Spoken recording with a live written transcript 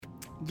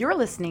You're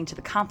listening to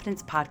the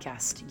Confidence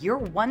Podcast, your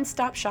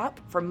one-stop shop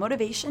for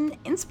motivation,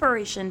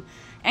 inspiration,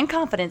 and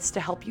confidence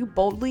to help you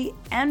boldly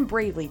and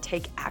bravely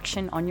take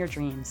action on your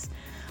dreams.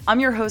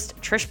 I'm your host,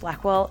 Trish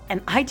Blackwell,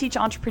 and I teach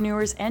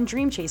entrepreneurs and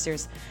dream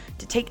chasers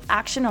to take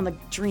action on the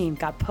dream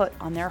God put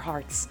on their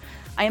hearts.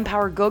 I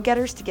empower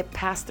go-getters to get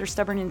past their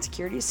stubborn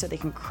insecurities so they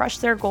can crush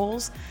their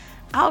goals,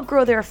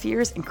 outgrow their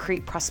fears, and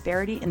create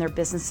prosperity in their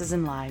businesses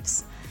and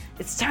lives.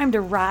 It's time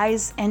to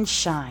rise and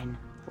shine.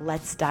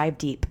 Let's dive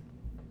deep.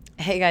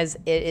 Hey guys,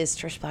 it is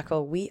Trish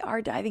Blackwell. We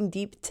are diving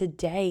deep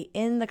today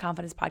in the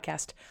Confidence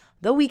Podcast,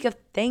 the week of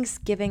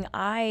Thanksgiving.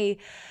 I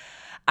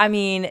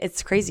mean,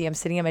 it's crazy. I'm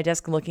sitting at my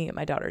desk looking at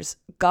my daughter's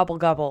gobble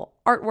gobble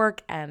artwork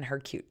and her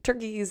cute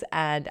turkeys,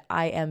 and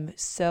I am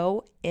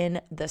so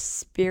in the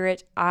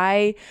spirit.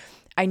 I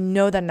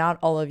know that not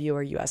all of you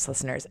are US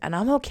listeners, and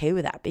I'm okay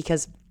with that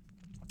because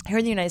here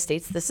in the United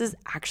States, this is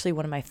actually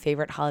one of my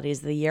favorite holidays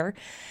of the year.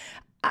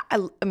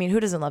 I mean, who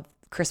doesn't love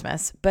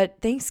Christmas?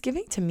 But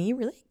Thanksgiving to me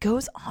really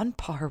goes on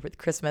par with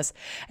Christmas.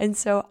 And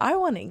so I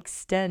want to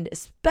extend,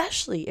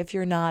 especially if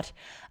you're not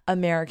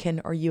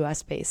American or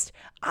US based,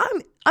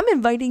 I'm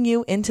inviting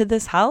you into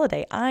this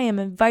holiday. I am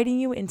inviting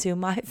you into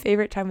my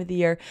favorite time of the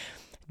year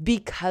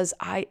because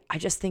I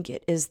just think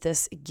it is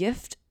this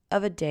gift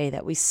of a day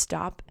that we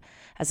stop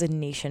as a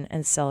nation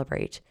and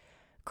celebrate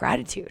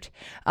gratitude.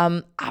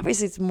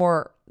 Obviously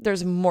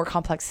there's more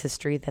complex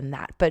history than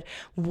that, but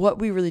what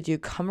we really do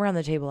come around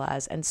the table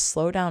as and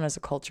slow down as a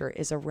culture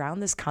is around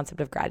this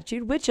concept of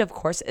gratitude, which of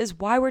course is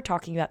why we're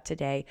talking about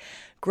today,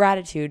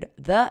 gratitude,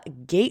 the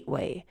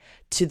gateway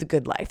to the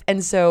good life.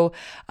 And so,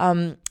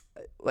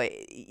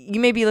 you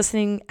may be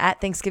listening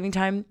at Thanksgiving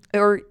time,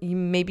 or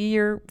maybe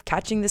you're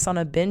catching this on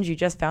a binge. You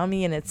just found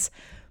me and it's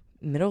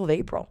middle of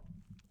April.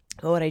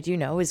 But what I do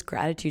know is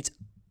gratitude's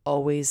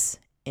always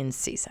in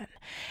season.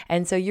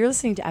 And so you're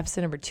listening to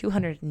episode number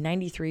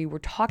 293. We're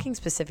talking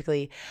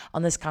specifically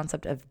on this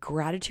concept of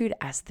gratitude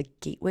as the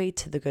gateway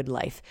to the good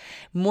life.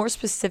 More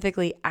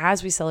specifically,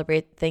 as we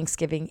celebrate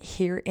Thanksgiving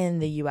here in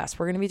the US,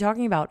 we're going to be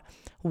talking about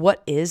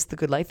what is the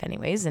good life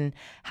anyways, and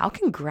how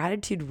can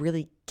gratitude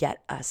really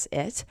get us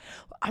it.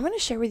 I'm going to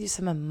share with you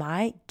some of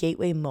my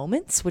gateway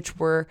moments, which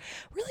were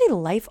really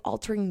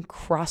life-altering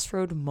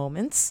crossroad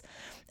moments,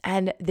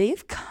 and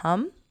they've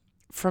come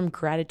from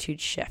gratitude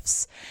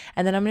shifts.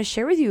 And then I'm going to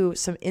share with you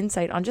some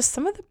insight on just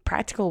some of the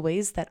practical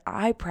ways that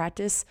I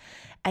practice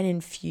and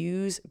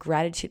infuse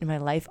gratitude in my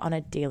life on a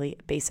daily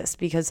basis,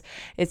 because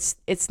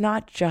it's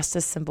not just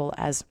as simple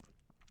as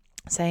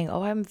saying,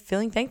 oh, I'm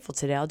feeling thankful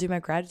today, I'll do my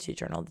gratitude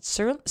journal. It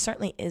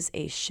certainly is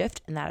a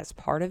shift, and that is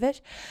part of it.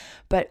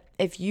 But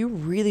if you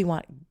really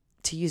want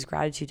to use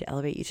gratitude to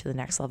elevate you to the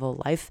next level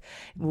of life,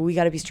 we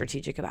got to be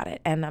strategic about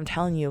it. And I'm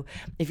telling you,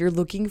 if you're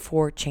looking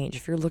for change,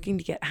 if you're looking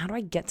to get, how do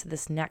I get to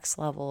this next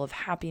level of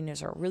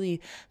happiness or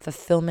really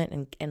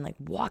fulfillment and like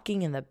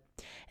walking in the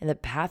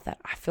path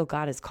that I feel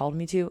God has called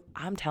me to,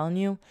 I'm telling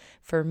you,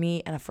 for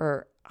me and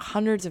for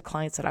hundreds of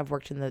clients that I've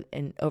worked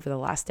in over the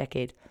last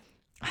decade,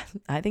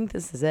 I think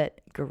this is it.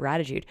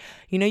 Gratitude.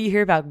 You know, you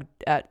hear about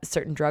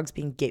certain drugs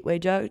being gateway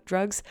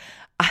drugs.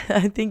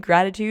 I think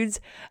gratitude's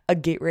a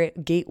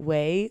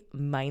gateway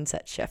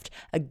mindset shift,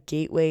 a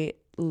gateway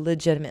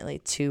legitimately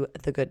to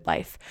the good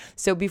life.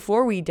 So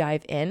before we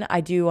dive in,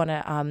 I do want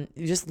to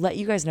just let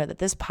you guys know that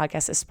this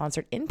podcast is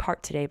sponsored in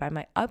part today by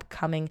my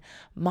upcoming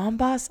Mom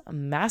Boss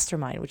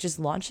Mastermind, which is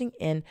launching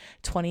in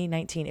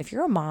 2019. If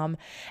you're a mom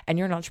and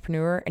you're an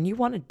entrepreneur and you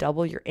want to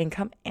double your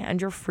income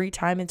and your free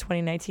time in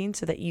 2019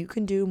 so that you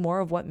can do more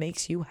of what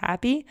makes you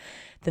happy,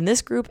 then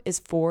this group is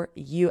for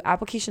you.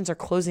 Applications are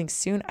closing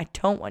soon. I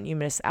don't want you to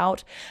miss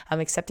out. I'm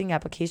accepting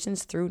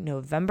applications through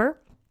November.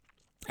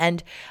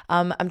 And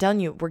I'm telling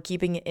you, we're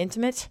keeping it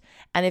intimate.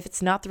 And if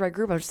it's not the right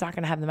group, I'm just not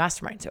going to have the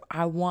mastermind. So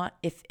I want,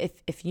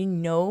 if you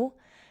know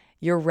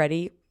you're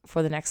ready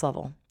for the next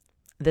level,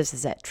 this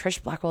is it.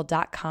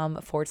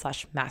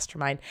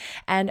 trishblackwell.com/mastermind.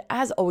 And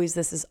as always,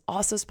 this is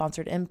also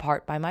sponsored in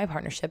part by my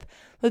partnership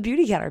with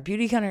Beautycounter.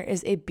 Beautycounter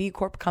is a B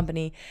Corp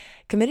company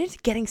committed to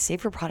getting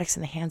safer products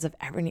in the hands of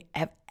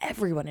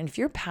everyone. And if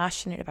you're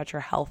passionate about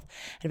your health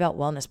and about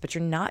wellness, but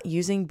you're not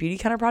using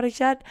Beautycounter products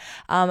yet,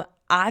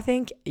 I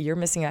think you're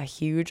missing a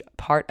huge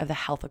part of the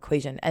health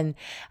equation. And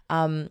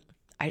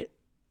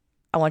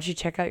I want you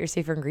to check out your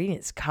safer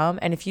ingredients. Come,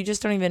 and if you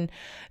just don't even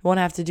want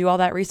to have to do all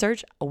that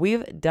research,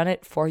 we've done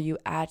it for you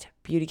at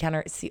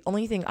Beautycounter. It's the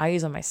only thing I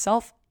use on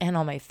myself and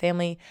on my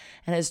family,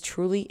 and has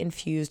truly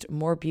infused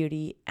more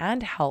beauty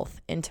and health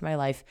into my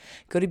life.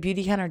 Go to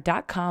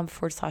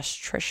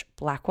beautycounter.com/Trish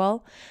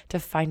Blackwell to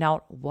find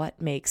out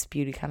what makes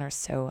Beautycounter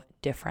so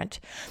different.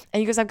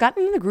 And you guys, I've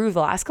gotten in the groove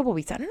the last couple of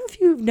weeks. I don't know if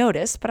you've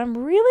noticed, but I'm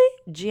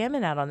really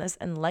jamming out on this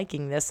and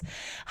liking this,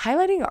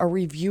 highlighting our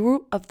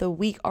review of the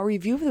week. Our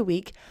review of the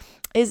week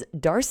is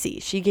Darcy.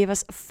 She gave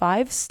us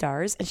 5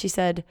 stars, and she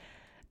said,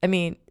 I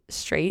mean,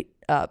 straight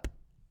up,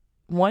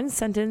 1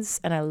 sentence,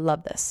 and I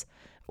love this.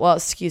 Well,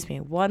 excuse me,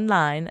 1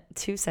 line,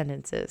 2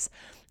 sentences.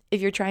 If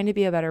you're trying to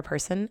be a better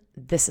person,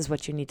 this is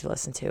what you need to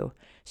listen to.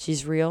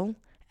 She's real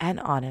and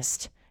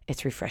honest.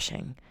 It's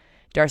refreshing.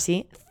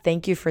 Darcy,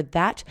 thank you for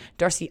that.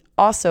 Darcy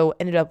also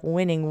ended up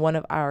winning one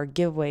of our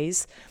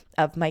giveaways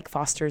of Mike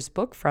Foster's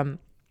book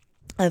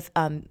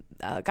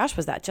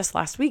was that just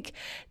last week,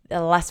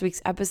 last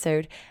week's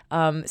episode.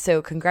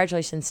 So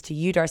congratulations to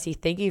you, Darcy.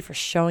 Thank you for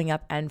showing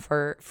up and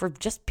for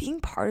just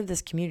being part of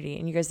this community.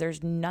 And you guys,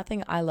 there's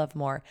nothing I love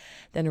more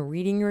than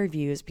reading your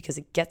reviews because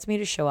it gets me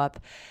to show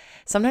up.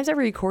 Sometimes I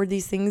record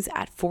these things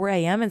at 4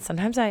 a.m. and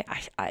sometimes I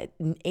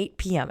 8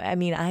 p.m. I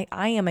mean,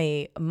 I am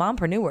a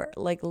mompreneur,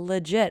 like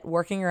legit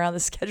working around the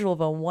schedule of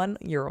a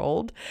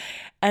 1-year-old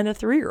and a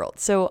 3-year-old.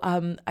 So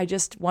I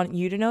just want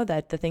you to know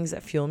that the things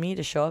that fuel me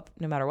to show up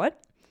no matter what,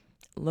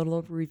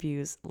 little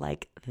reviews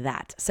like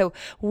that. So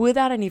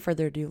without any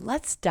further ado,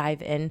 let's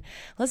dive in.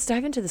 Let's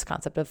dive into this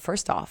concept of,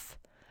 first off,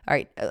 all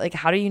right, like,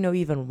 how do you know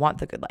you even want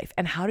the good life?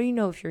 And how do you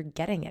know if you're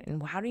getting it?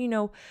 And how do you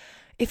know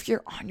if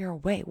you're on your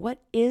way?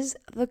 What is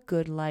the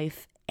good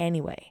life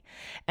anyway?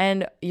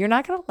 And you're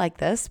not going to like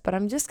this, but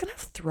I'm just going to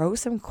throw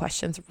some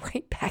questions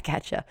right back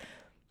at you.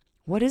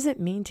 What does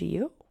it mean to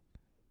you?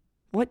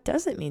 What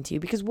does it mean to you?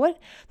 Because what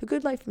the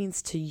good life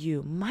means to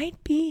you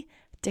might be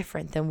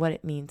different than what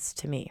it means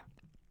to me.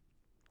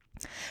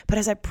 But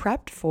as I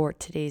prepped for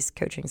today's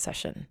coaching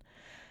session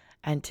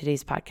and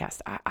today's podcast,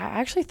 I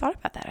actually thought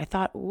about that. I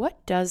thought,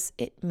 what does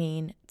it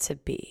mean to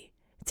be?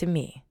 To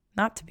me,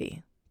 not to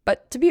be,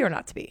 but to be or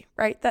not to be,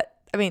 right?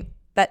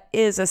 That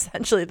is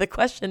essentially the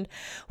question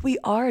we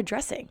are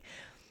addressing.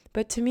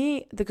 But to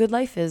me, the good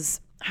life is,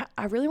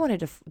 I really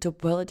wanted to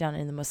boil it down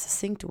in the most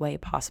succinct way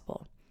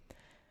possible.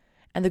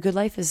 And the good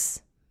life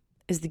is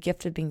the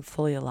gift of being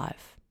fully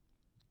alive.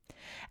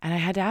 And I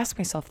had to ask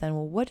myself then,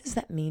 well, what does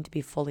that mean to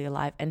be fully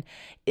alive? And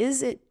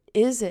is it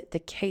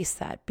the case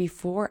that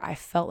before I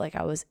felt like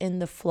I was in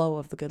the flow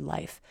of the good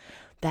life,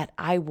 that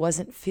I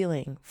wasn't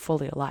feeling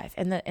fully alive?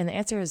 And the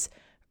answer is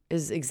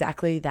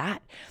exactly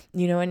that,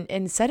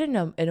 and said in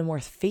a more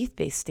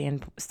faith-based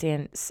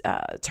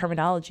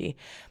terminology,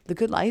 the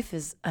good life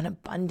is an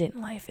abundant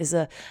life, is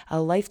a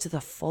life to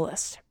the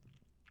fullest.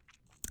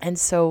 And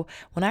so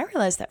when I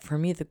realized that for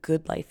me, the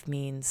good life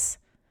means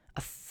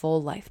a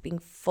full life, being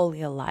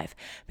fully alive,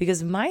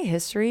 because my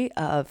history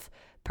of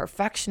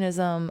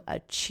perfectionism,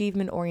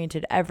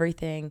 achievement-oriented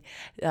everything,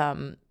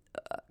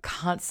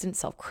 constant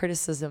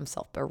self-criticism,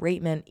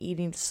 self-beratement,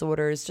 eating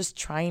disorders, just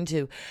trying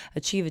to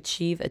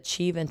achieve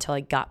until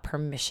I got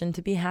permission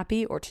to be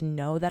happy or to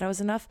know that I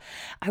was enough.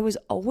 I was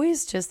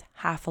always just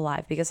half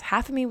alive because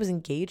half of me was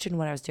engaged in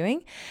what I was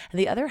doing and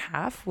the other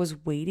half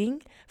was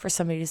waiting for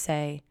somebody to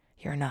say,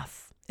 "You're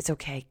enough. It's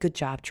okay. Good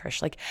job,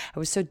 Trish." Like, I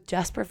was so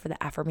desperate for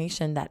the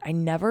affirmation that I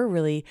never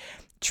really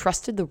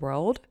trusted the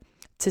world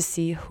to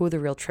see who the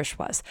real Trish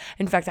was.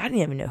 In fact, I didn't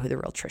even know who the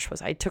real Trish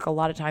was. I took a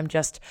lot of time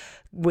just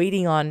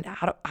waiting on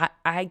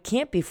I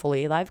can't be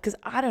fully alive because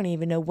I don't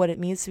even know what it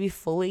means to be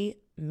fully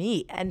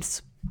me. And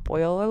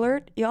spoiler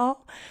alert,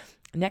 y'all,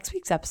 next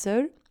week's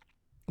episode,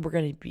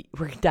 we're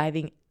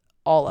diving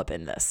all up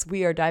in this.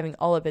 We are diving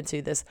all up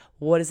into this.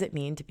 What does it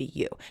mean to be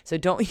you? So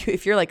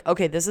if you're like,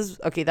 okay,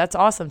 that's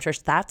awesome,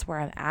 Trish, that's where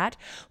I'm at.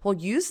 Well,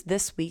 use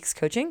this week's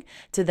coaching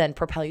to then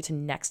propel you to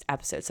next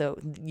episode. So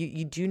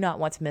you do not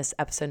want to miss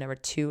episode number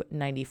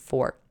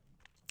 294.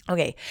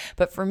 Okay,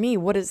 but for me,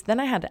 then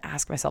I had to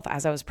ask myself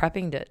as I was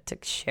prepping to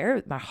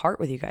share my heart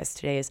with you guys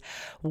today is,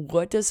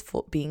 what does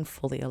being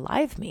fully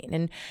alive mean?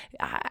 And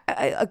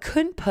I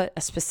couldn't put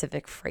a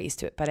specific phrase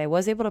to it, but I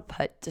was able to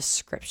put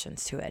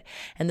descriptions to it.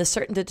 And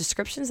the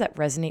descriptions that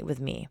resonate with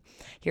me,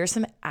 here are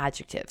some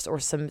adjectives or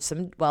some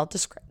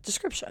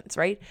descriptions,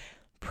 right?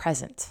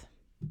 Present,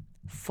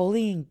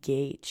 fully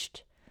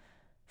engaged,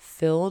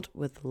 filled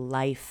with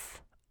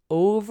life,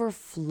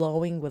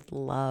 overflowing with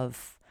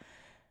love,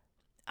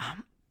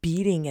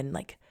 beating and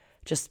like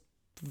just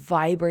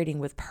vibrating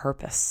with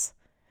purpose,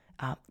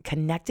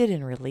 connected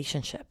in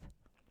relationship,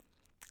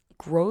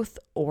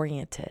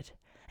 growth-oriented,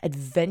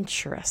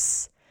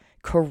 adventurous,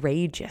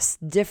 courageous,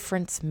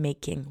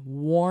 difference-making,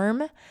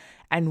 warm,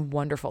 and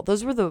wonderful.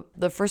 Those were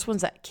the first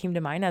ones that came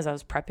to mind as I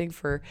was prepping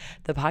for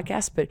the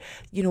podcast. But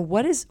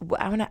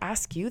I want to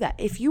ask you that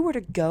if you were to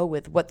go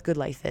with what good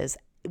life is,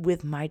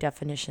 with my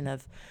definition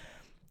of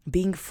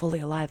being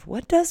fully alive,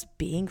 what does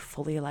being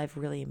fully alive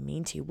really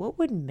mean to you? What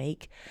would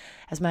make,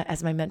 as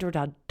my mentor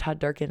Todd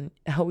Durkin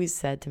always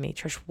said to me,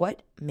 Trish,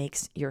 what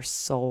makes your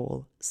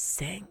soul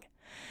sing?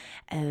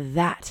 And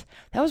that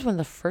was one of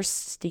the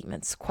first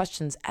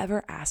questions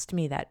ever asked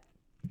me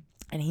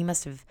and he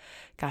must have,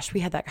 we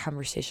had that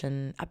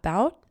conversation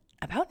about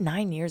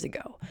 9 years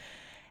ago.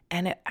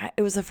 And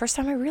it was the first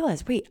time I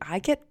realized, wait, I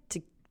get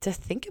to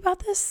think about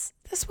this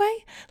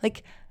way?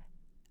 Like,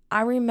 I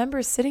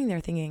remember sitting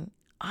there thinking,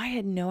 I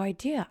had no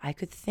idea I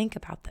could think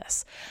about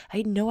this. I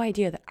had no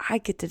idea that I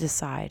get to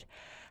decide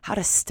how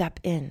to step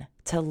in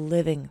to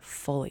living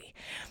fully.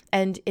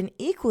 And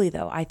equally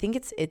though, I think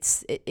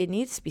it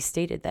needs to be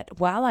stated that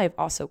while I've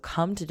also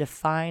come to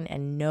define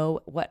and know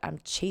what I'm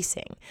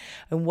chasing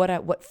and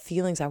what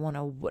feelings I want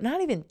to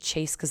not even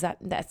chase, because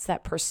that's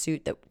that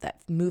pursuit,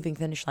 that moving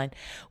finish line,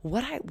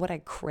 what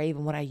I crave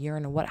and what I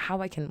yearn and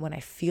how I can, when I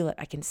feel it,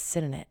 I can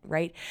sit in it,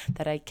 right?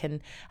 That I can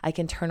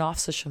turn off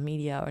social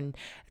media and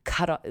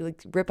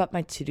rip up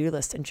my to-do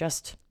list and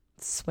just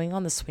swing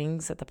on the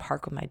swings at the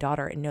park with my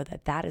daughter and know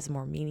that is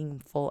more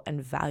meaningful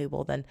and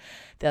valuable than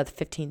the other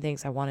 15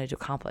 things I wanted to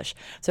accomplish.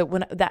 So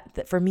when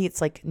that for me, it's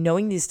like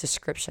knowing these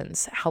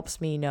descriptions helps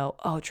me know,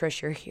 oh,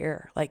 Trish, you're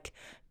here. Like,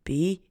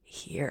 be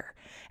here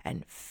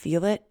and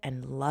feel it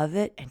and love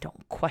it and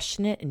don't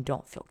question it and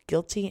don't feel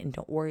guilty and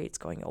don't worry it's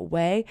going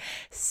away.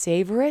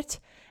 Savor it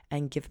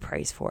and give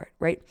praise for it,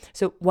 right?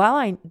 So while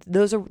I've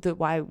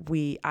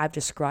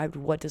described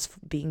what does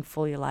being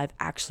fully alive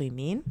actually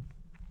mean,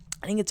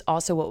 I think it's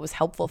also what was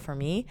helpful for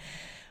me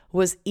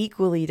was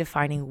equally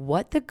defining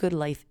what the good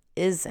life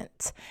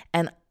isn't.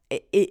 And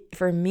it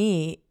for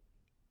me,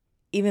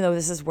 even though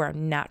this is where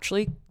I'm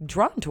naturally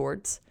drawn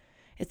towards,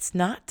 it's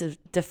not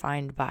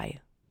defined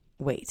by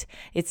weight.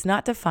 It's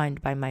not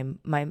defined by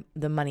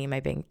the money in my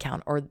bank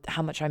account or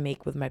how much I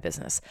make with my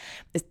business.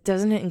 It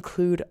doesn't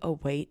include a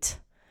weight,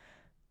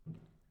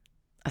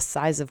 a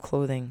size of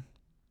clothing,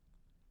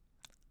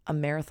 a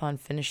marathon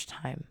finish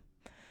time.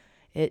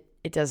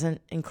 It doesn't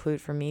include,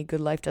 for me,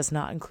 good life does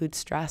not include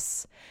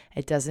stress.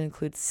 It doesn't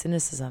include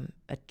cynicism,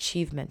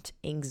 achievement,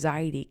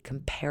 anxiety,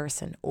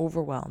 comparison,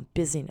 overwhelm,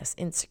 busyness,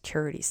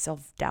 insecurity,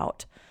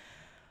 self-doubt.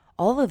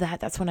 All of that,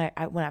 that's when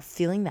I'm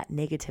feeling that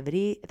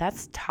negativity,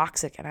 that's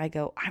toxic. And I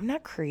go, I'm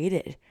not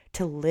created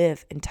to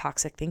live in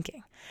toxic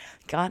thinking.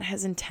 God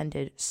has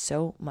intended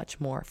so much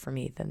more for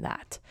me than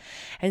that.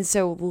 And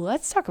so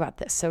let's talk about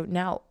this. So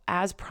now,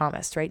 as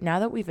promised, right, now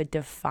that we've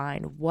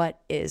defined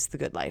what is the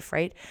good life,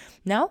 right,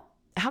 now,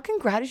 how can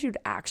gratitude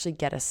actually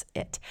get us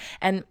it?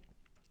 And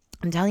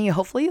I'm telling you,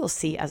 hopefully you'll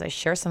see as I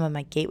share some of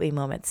my gateway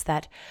moments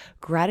that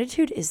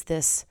gratitude is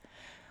this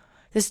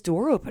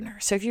door opener.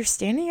 So if you're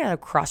standing at a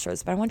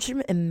crossroads, but I want you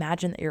to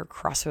imagine that your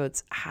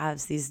crossroads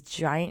has these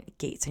giant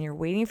gates and you're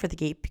waiting for the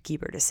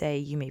gatekeeper to say,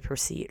 you may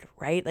proceed,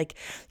 right? Like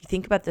you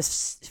think about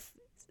this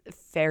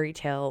fairy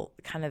tale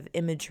kind of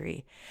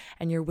imagery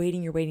and you're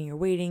waiting to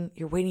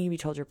be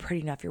told you're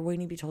pretty enough. You're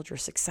waiting to be told you're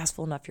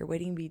successful enough. You're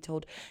waiting to be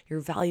told you're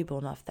valuable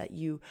enough that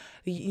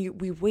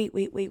we wait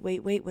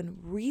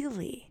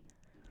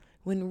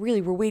when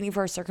really we're waiting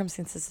for our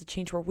circumstances to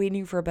change. We're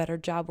waiting for a better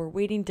job. We're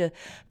waiting to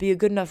be a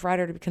good enough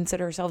writer to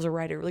consider ourselves a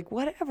writer. Like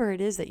whatever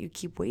it is that you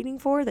keep waiting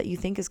for that you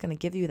think is going to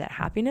give you that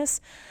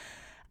happiness,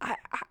 I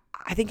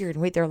think you're going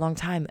to wait there a long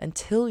time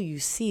until you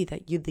see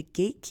that the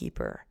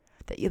gatekeeper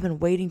that you've been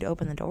waiting to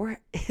open the door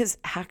is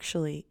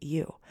actually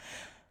you.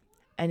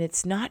 And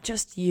it's not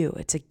just you.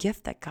 It's a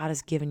gift that God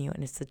has given you.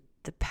 And it's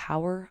the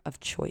power of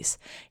choice.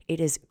 It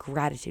is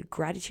gratitude.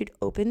 Gratitude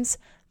opens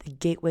the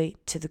gateway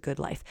to the good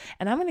life.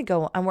 And I'm going to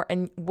go,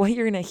 and what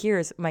you're going to hear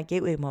is my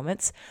gateway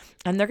moments.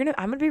 And I'm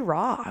going to be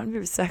raw.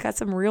 I got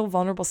some real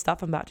vulnerable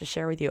stuff I'm about to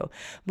share with you.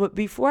 But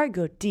before I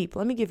go deep,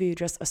 let me give you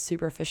just a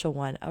superficial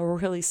one, a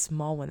really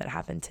small one that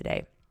happened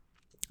today.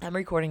 I'm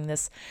recording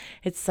this.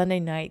 It's Sunday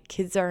night.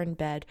 Kids are in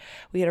bed.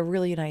 We had a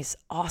really nice,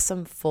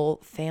 awesome, full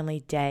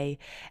family day,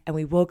 and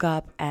we woke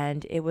up,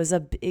 and it was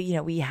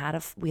we had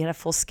a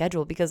full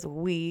schedule because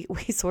we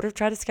sort of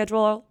try to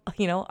schedule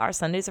our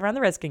Sundays around the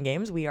Redskin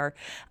games.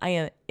 I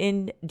am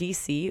in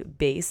DC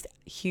based,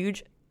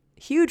 huge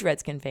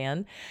Redskin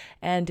fan,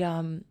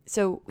 and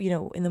so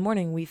in the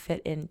morning we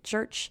fit in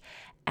church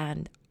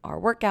and our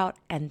workout,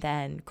 and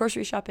then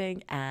grocery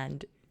shopping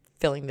and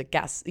filling the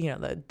gas,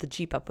 the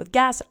Jeep up with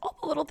gas, all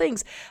the little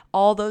things.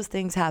 All those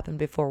things happen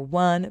before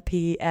 1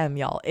 p.m.,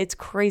 y'all. It's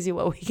crazy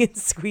what we can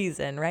squeeze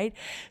in, right?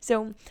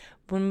 So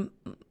when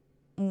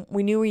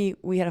we knew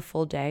we had a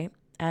full day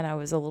and I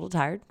was a little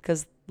tired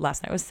because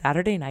last night was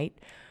Saturday night,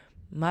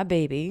 my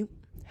baby,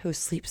 who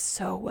sleeps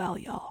so well,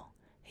 y'all,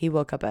 he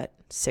woke up at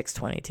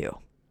 6:22.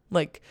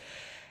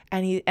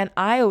 And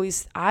I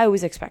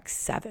always expect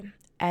 7.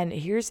 And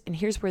here's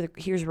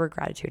where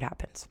gratitude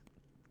happens.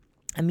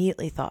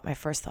 Immediately my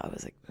first thought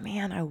was like,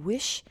 man, I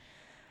wish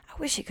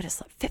he could have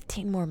slept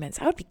 15 more minutes.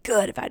 I would be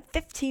good if I had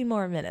 15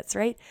 more minutes,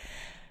 right?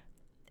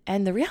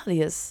 And the reality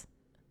is,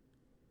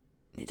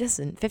 it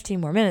doesn't. 15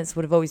 more minutes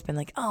would have always been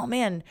like, oh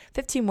man,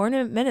 15 more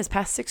minutes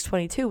past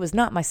 6:22 was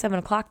not my 7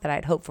 o'clock that I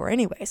had hoped for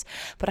anyways.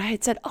 But I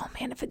had said, oh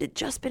man, if it had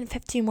just been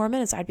 15 more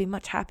minutes, I'd be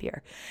much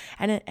happier.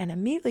 And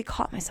immediately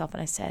caught myself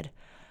and I said,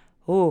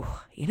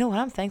 oh, you know what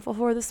I'm thankful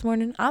for this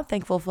morning? I'm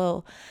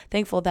thankful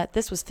that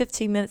this was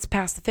 15 minutes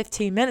past the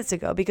 15 minutes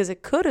ago, because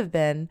it could have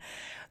been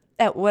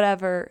at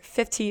whatever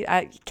 15,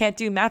 I can't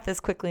do math this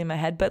quickly in my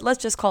head, but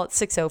let's just call it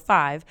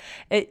 6:05,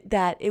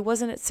 that it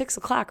wasn't at 6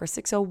 o'clock or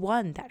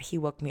 6:01 that he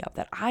woke me up,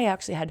 that I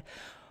actually had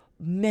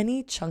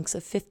many chunks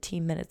of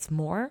 15 minutes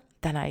more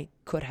than I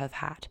could have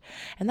had.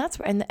 And that's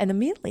where, and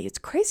immediately it's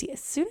crazy.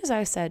 As soon as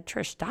I said,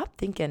 Trish, stop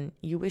thinking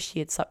you wish you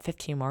had slept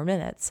 15 more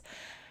minutes,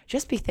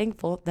 just be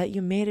thankful that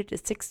you made it to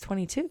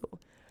 622.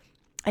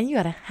 And you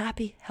had a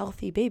happy,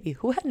 healthy baby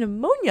who had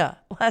pneumonia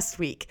last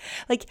week.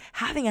 Like,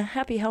 having a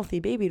happy, healthy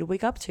baby to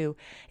wake up to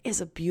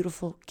is a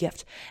beautiful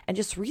gift. And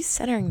just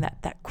recentering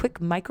that quick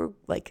micro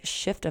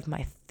shift of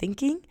my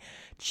thinking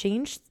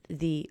changed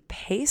the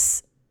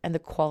pace and the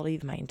quality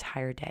of my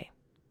entire day.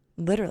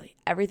 Literally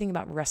everything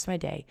about the rest of my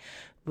day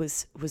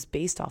was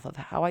based off of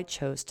how I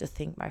chose to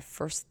think my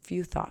first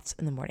few thoughts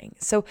in the morning.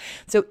 So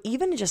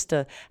even just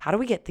how do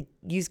we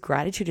use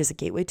gratitude as a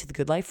gateway to the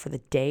good life for the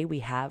day we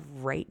have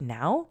right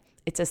now?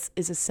 It's as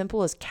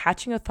simple as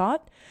catching a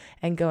thought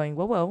and going,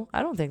 whoa,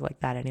 I don't think like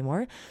that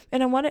anymore.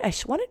 And I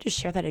wanted to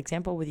share that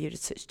example with you,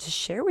 to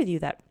share with you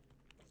that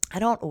I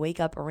don't wake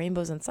up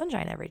rainbows and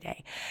sunshine every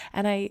day.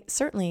 And I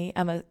certainly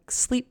am a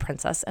sleep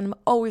princess, and I'm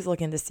always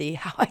looking to see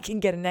how I can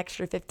get an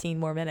extra 15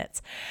 more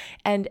minutes.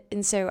 And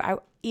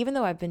so even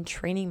though I've been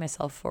training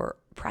myself for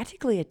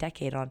practically a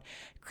decade on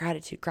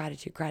gratitude,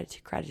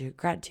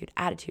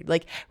 attitude,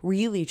 like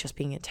really just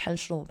being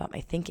intentional about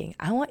my thinking,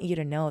 I want you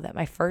to know that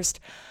my first,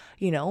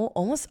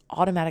 almost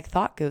automatic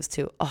thought goes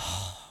to,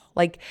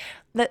 like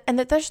that, and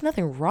that there's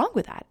nothing wrong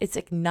with that. It's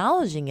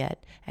acknowledging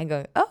it and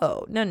going,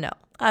 oh, no,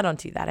 I don't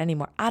do that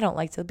anymore. I don't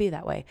like to be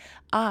that way.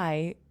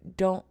 I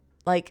don't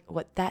like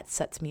what that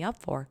sets me up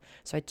for.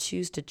 So I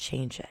choose to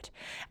change it.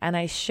 And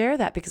I share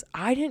that because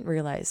I didn't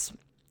realize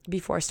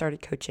before I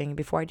started coaching,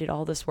 before I did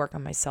all this work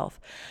on myself,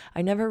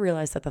 I never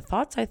realized that the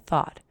thoughts I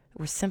thought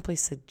were simply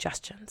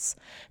suggestions,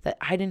 that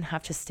I didn't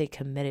have to stay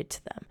committed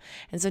to them.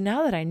 And so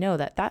now that I know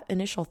that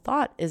initial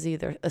thought is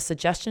either a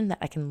suggestion that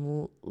I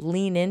can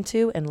lean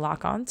into and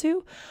lock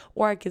onto,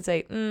 or I could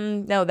say,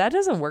 no, that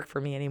doesn't work for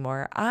me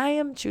anymore. I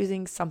am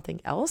choosing something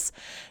else,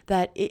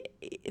 that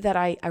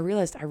I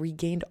realized I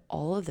regained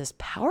all of this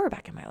power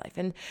back in my life.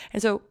 And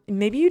so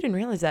maybe you didn't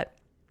realize that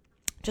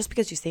just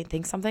because you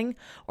think something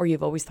or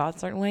you've always thought a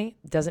certain way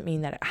doesn't mean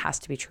that it has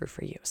to be true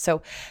for you.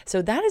 So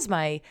that is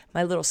my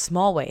little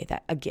small way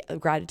that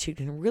gratitude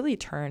can really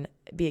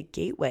be a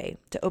gateway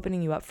to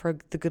opening you up for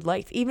the good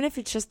life, even if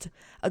it's just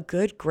a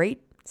good,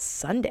 great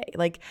Sunday.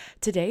 Like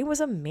today was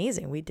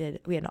amazing. We had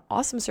an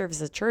awesome service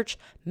at church,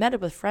 met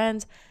up with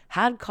friends,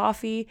 had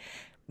coffee,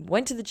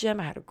 went to the gym.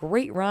 I had a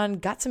great run,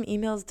 got some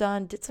emails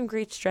done, did some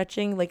great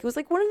stretching. Like it was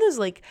like one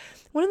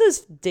of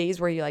those days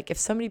where you if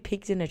somebody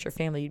peeked in at your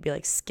family, you'd be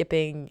like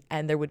skipping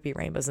and there would be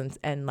rainbows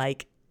and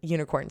like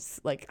unicorns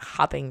like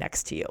hopping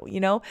next to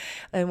you,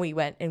 And we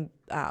went and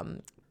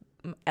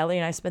Ellie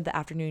and I spent the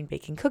afternoon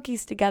baking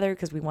cookies together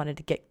because we wanted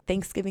to get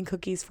Thanksgiving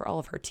cookies for all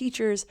of her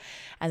teachers.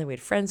 And then we had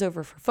friends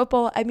over for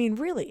football. I mean,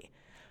 really,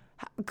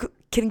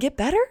 can it get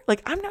better?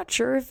 Like, I'm not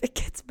sure if it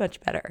gets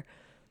much better.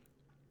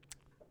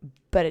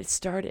 But it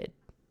started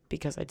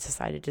because I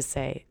decided to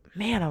say,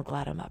 man, I'm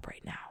glad I'm up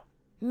right now.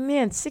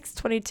 Man,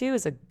 622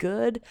 is a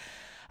good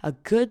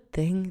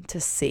thing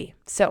to see.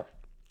 So,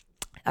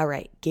 all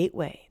right,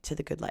 gateway to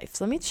the good life.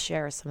 So let me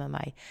share some of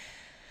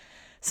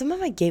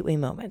my gateway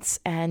moments.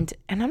 And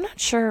I'm not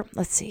sure,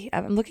 let's see,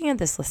 I'm looking at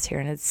this list here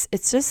and it's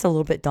just a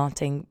little bit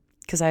daunting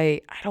because I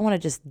don't want to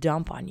just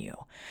dump on you.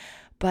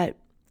 But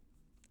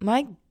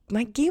my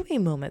gateway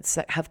moments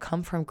that have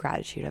come from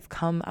gratitude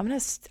I'm going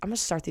to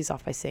start these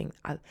off by saying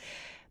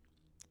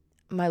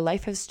my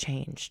life has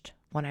changed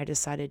when I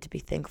decided to be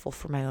thankful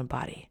for my own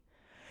body.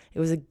 It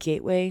was a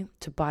gateway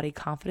to body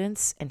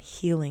confidence and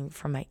healing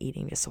from my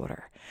eating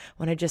disorder.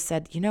 When I just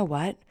said, you know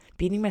what,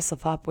 beating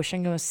myself up,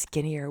 wishing I was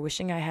skinnier,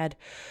 wishing I had,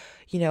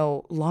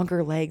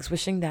 longer legs,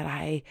 wishing that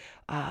I,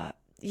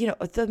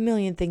 the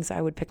million things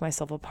I would pick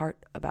myself apart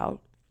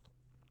about,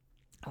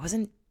 it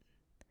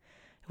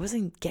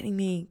wasn't getting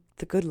me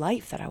the good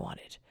life that I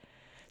wanted.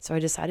 So I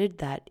decided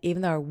that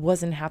even though I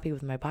wasn't happy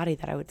with my body,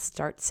 that I would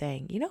start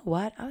saying, you know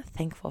what? I'm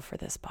thankful for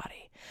this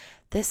body.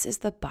 This is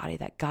the body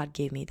that God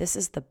gave me. This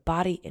is the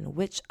body in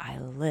which I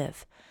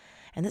live.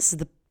 And this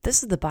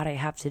is the body I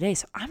have today.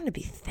 So I'm going to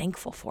be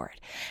thankful for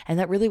it. And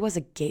that really was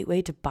a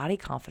gateway to body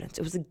confidence.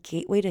 It was a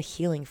gateway to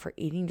healing for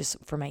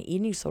my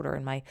eating disorder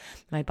and my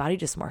body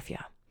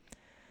dysmorphia.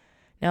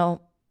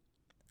 Now,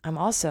 I'm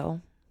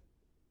also,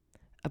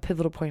 a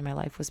pivotal point in my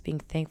life was being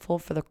thankful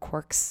for the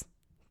quirks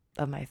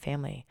of my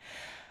family.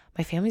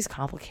 My family's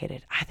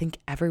complicated. I think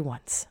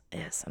everyone's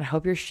is. And I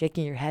hope you're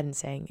shaking your head and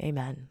saying,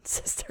 amen,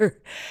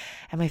 sister.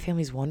 And my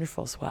family's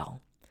wonderful as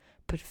well,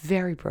 but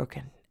very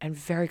broken and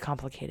very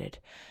complicated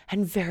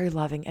and very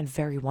loving and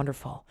very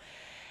wonderful.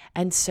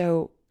 And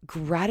so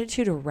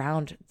gratitude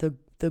around the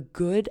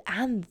good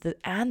and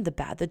the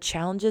bad, the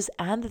challenges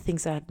and the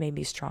things that have made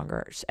me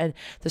stronger and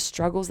the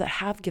struggles that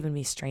have given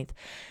me strength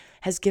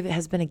has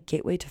been a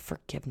gateway to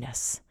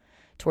forgiveness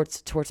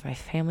towards my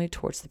family,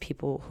 towards the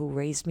people who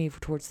raised me,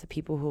 towards the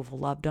people who have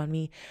loved on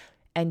me,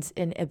 and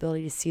an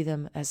ability to see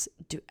them as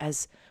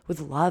with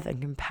love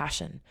and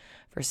compassion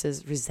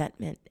versus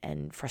resentment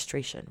and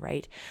frustration,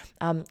 right?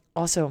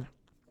 Also,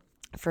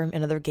 for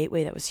another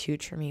gateway that was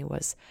huge for me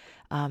was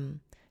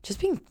just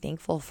being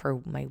thankful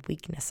for my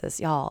weaknesses.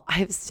 Y'all, I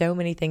have so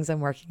many things I'm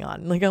working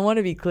on. Like, I want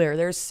to be clear.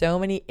 There's so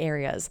many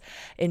areas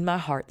in my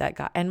heart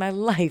and my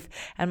life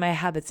and my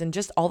habits and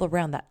just all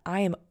around that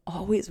I am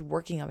always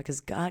working on, because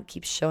God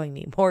keeps showing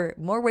me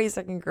more ways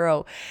I can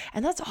grow.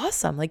 And that's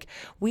awesome. Like,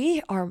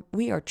 we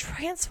are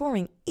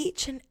transforming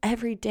each and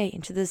every day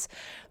into this,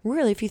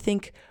 really, if you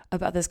think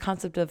about this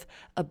concept of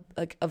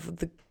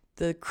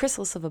the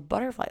chrysalis of a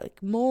butterfly,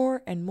 like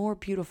more and more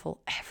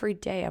beautiful every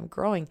day. I'm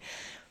growing.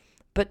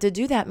 But to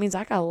do that means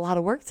I got a lot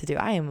of work to do.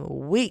 I am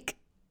weak.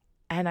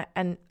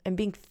 And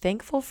being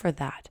thankful for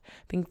that,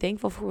 being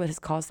thankful for what has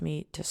caused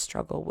me to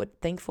struggle,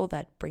 thankful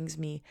that brings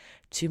me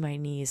to my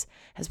knees,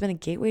 has been a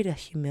gateway to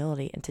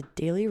humility and to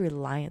daily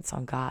reliance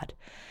on God.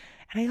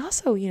 And I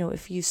also,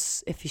 if you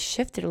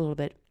shift it a little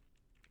bit,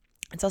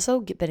 it's also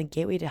been a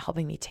gateway to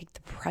helping me take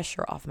the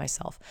pressure off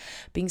myself,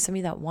 being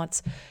somebody that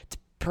wants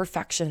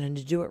perfection and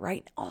to do it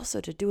right, also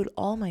to do it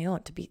all my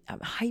own, to be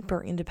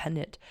hyper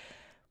independent.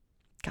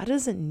 God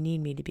doesn't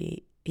need me to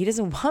be, he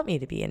doesn't want me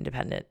to be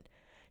independent.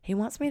 He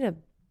wants me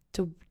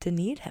to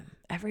need him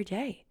every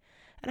day.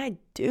 And I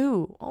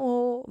do.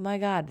 Oh my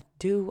God,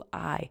 do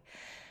I.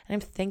 And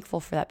I'm thankful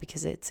for that,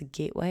 because it's a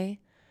gateway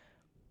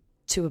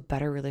to a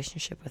better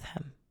relationship with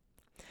him.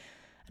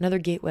 Another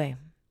gateway.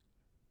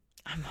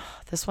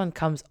 This one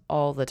comes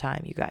all the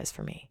time, you guys,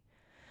 for me.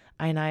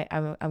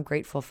 I'm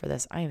grateful for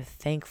this. I am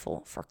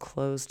thankful for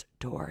closed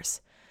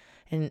doors.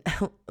 And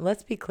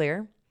let's be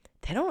clear,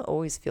 they don't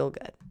always feel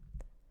good.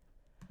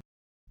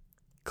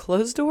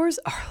 Closed doors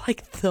are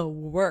like the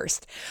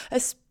worst,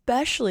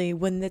 especially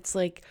when it's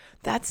like,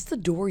 that's the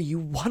door you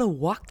want to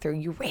walk through.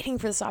 You're waiting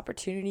for this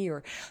opportunity,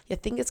 or you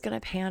think it's going to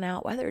pan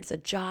out, whether it's a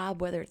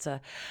job, whether it's a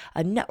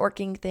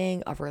networking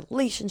thing, a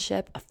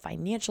relationship, a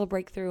financial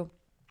breakthrough.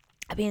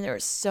 I mean, there are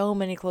so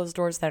many closed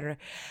doors that are,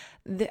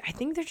 I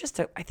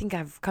think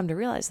I've come to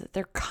realize that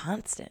they're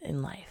constant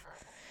in life.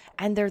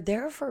 And they're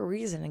there for a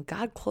reason, and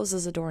God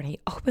closes a door and he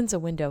opens a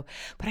window.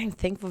 But I'm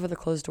thankful for the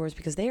closed doors,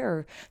 because they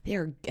are,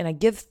 and I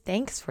give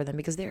thanks for them,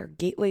 because they are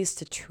gateways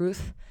to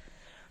truth.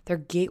 They're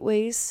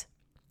gateways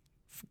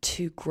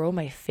to grow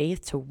my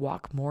faith, to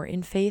walk more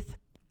in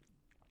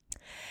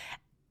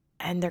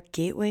And they're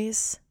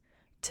gateways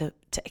to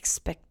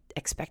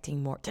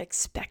expecting more, to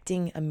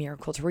expecting a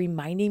miracle, to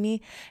reminding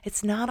me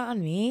it's not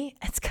on me.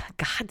 It's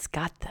God's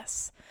got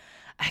this.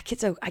 I get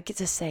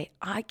to say,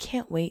 I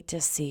can't wait to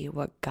see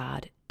what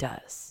God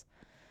does.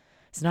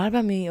 It's not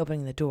about me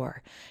opening the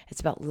door.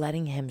 It's about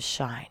letting him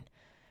shine.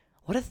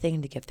 What a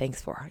thing to give thanks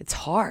for. It's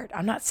hard.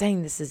 I'm not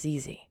saying this is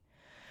easy.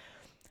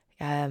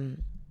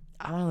 One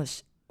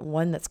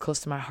that's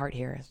close to my heart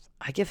here is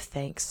I give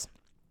thanks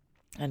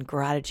and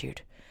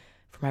gratitude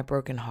for my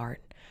broken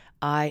heart.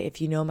 If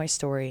you know my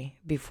story,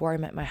 before I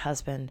met my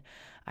husband,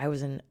 I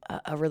was in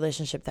a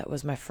relationship that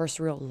was my first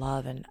real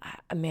love. And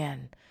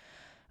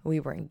we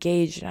were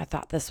engaged, and I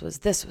thought this was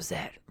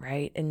it,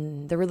 right?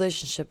 And the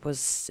relationship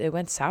it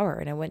went sour,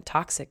 and it went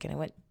toxic, and it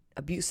went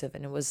abusive,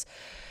 and it was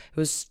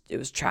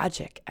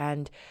tragic.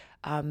 And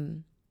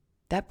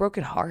that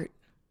broken heart,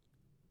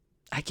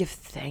 I give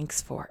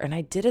thanks for. And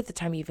I did at the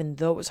time, even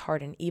though it was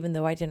hard, and even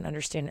though I didn't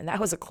understand. And that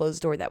was a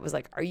closed door that was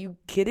like, are you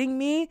kidding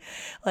me?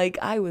 Like,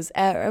 I was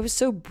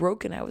so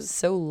broken. I was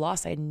so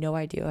lost. I had no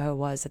idea who I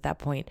was at that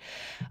point.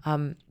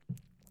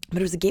 But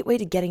it was a gateway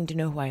to getting to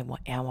know who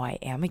I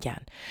am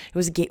again. It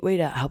was a gateway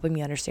to helping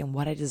me understand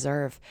what I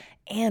deserve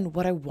and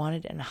what I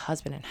wanted in a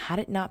husband. And had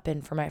it not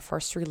been for my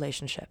first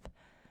relationship,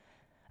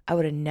 I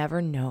would have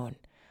never known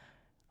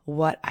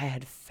what I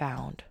had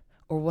found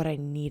or what I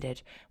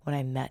needed when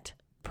I met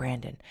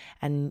Brandon.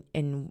 And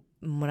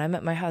when I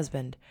met my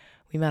husband,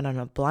 we met on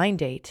a blind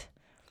date,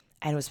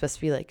 and it was supposed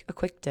to be like a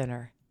quick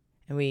dinner.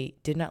 And we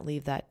did not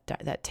leave that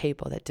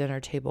dinner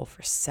table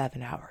for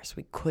 7 hours.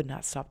 We could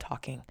not stop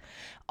talking.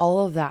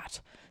 All of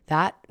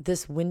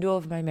this window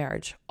of my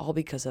marriage, all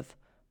because of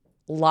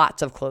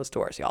lots of closed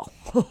doors, y'all.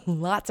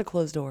 Lots of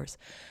closed doors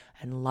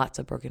and lots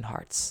of broken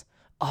hearts.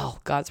 All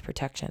God's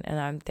protection. And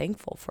I'm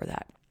thankful for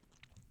that.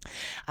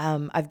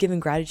 I've given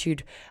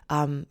gratitude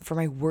for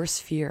my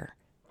worst fear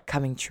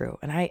coming true.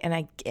 And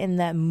I in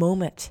that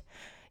moment,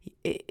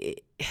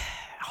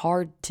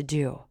 hard to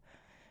do,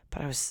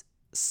 but I was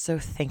so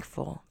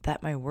thankful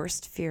that my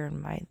worst fear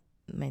in my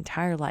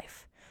entire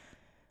life,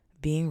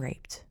 being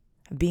raped,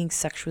 being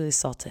sexually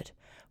assaulted,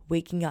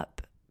 waking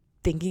up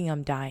thinking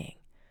I'm dying,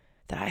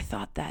 that I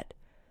thought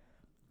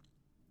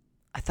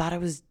I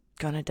was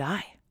gonna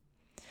die.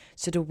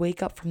 So to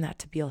wake up from that,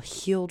 to be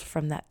healed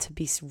from that, to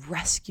be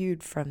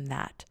rescued from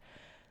that,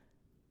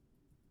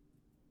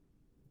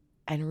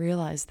 and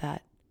realize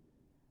that,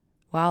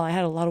 wow, I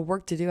had a lot of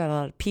work to do. I had a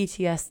lot of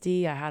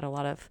PTSD. I had a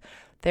lot of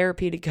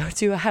therapy to go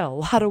to. I had a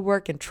lot of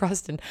work and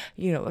trust. And,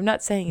 I'm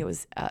not saying it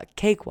was a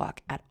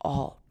cakewalk at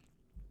all,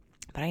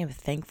 but I am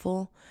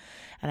thankful,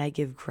 and I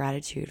give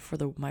gratitude for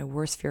my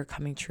worst fear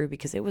coming true,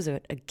 because it was a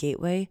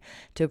gateway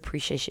to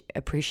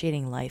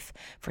appreciating life,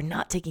 for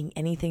not taking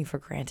anything for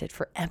granted,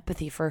 for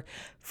empathy, for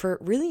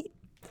really,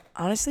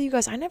 honestly, you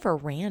guys, I never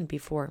ran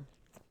before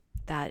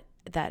that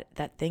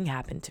thing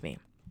happened to me.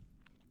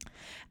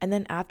 And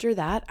then after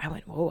that, I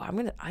went, whoa,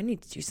 I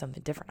need to do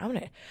something different.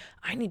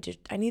 I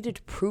needed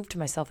to prove to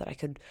myself that I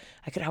could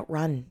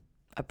outrun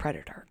a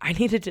predator. I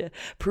needed to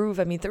prove,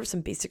 there were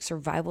some basic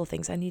survival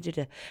things I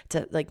needed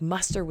to like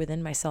muster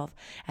within myself.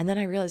 And then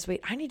I realized, wait,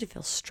 I need to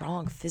feel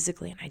strong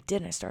physically. And I did.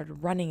 And I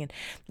started running, and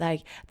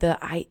like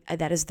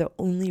that is the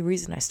only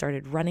reason I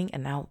started running.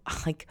 And now,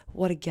 like,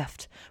 what a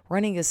gift.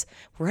 Running is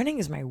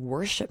my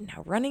worship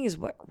now. Running is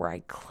where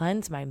I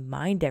cleanse my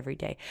mind every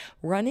day.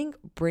 Running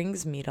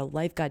brings me to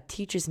life. God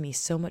teaches me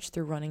so much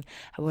through running.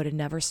 I would have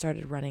never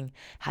started running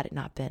had it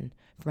not been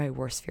for my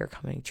worst fear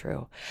coming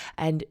true.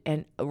 And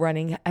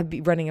running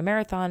a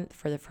marathon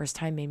for the first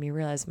time made me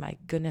realize, my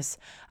goodness,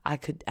 I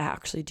could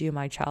actually do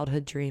my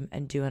childhood dream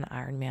and do an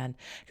Ironman.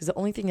 Because the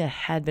only thing that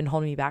had been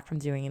holding me back from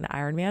doing an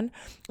Ironman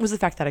was the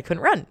fact that I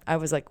couldn't run. I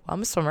was like, well,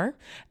 I'm a swimmer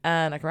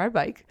and I can ride a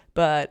bike,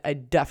 but I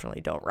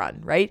definitely don't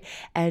run, right?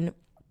 And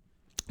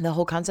the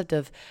whole concept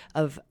of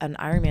an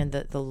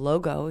Ironman, the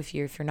logo, if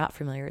you're not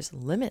familiar, is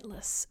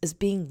limitless, is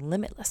being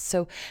limitless.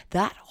 So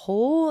that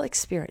whole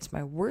experience,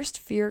 my worst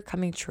fear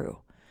coming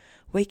true,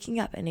 waking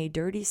up in a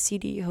dirty,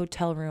 seedy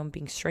hotel room,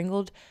 being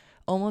strangled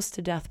almost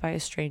to death by a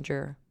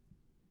stranger,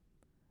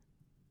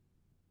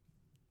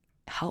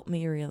 helped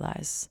me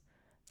realize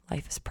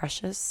life is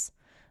precious,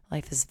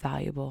 life is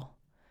valuable,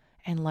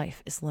 and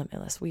life is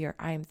limitless.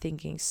 I am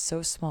thinking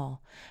so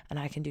small, and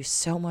I can do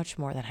so much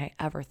more than I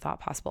ever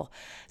thought possible.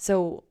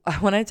 So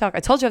when I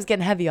told you I was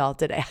getting heavy all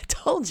today. I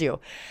told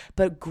you,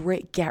 but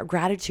great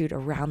gratitude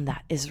around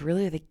that is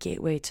really the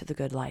gateway to the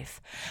good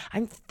life.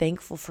 I'm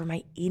thankful for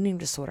my eating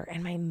disorder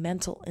and my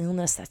mental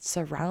illness that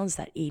surrounds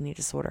that eating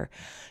disorder,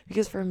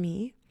 because for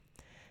me,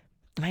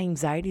 my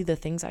anxiety, the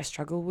things I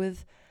struggle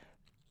with,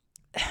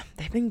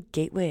 they've been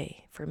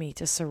gateway for me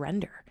to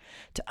surrender,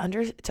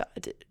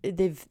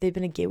 they've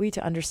been a gateway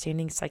to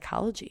understanding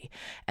psychology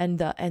and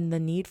the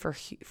need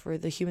for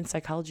the human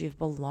psychology of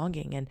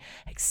belonging and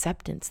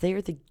acceptance. They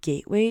are the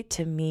gateway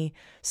to me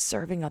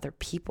serving other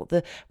people.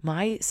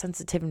 My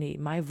sensitivity,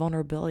 my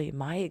vulnerability,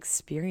 my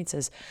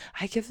experiences,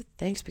 I give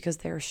thanks because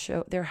they're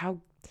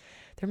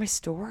my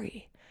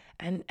story,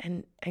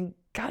 and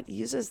God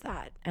uses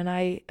that, and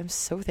I am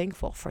so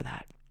thankful for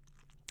that.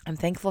 I'm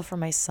thankful for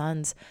my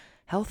son's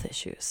health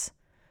issues.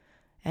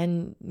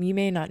 And you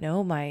may not know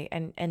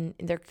and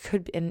there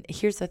could, and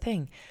here's the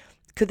thing,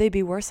 could they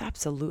be worse?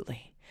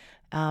 Absolutely.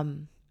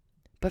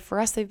 But for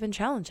us, they've been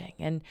challenging.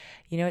 And,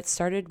 it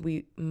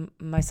started,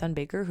 my son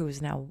Baker, who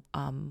is now,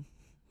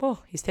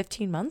 he's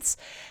 15 months.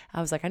 I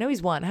was like, I know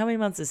he's one. How many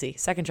months is he?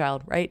 Second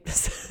child, right?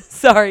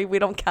 Sorry, we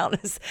don't count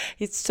as,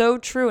 it's so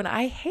true. And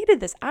I hated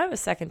this. I'm a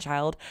second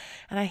child,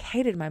 and I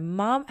hated, my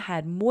mom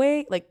had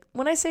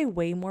when I say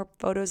way more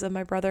photos of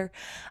my brother,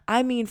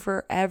 I mean,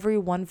 for every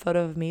one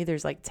photo of me,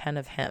 there's like 10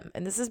 of him.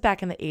 And this is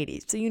back in the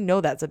 80s.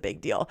 So that's a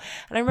big deal.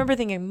 And I remember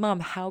thinking,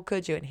 Mom, how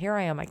could you? And here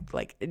I am, I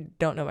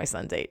don't know my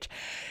son's age.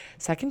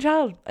 Second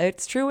child.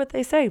 It's true what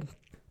they say.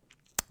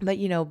 But,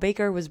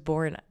 Baker was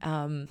born,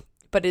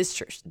 but it's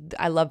true.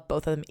 I love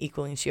both of them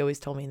equally, and she always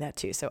told me that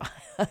too. So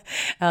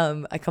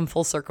I come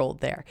full circle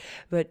there.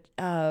 But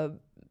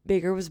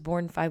Baker was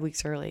born 5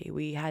 weeks early.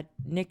 We had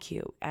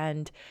NICU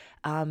and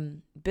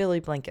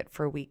Billy blanket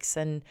for weeks,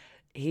 and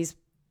he's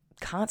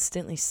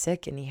constantly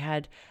sick. And he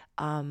had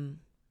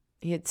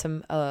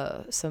some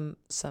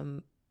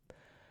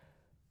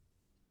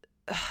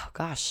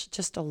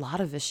just a lot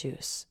of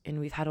issues, and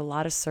we've had a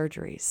lot of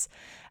surgeries.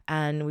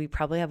 And we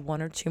probably have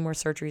 1 or 2 more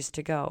surgeries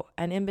to go.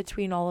 And in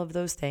between all of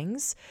those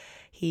things,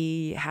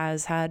 he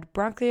has had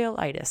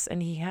bronchiolitis,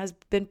 and he has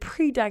been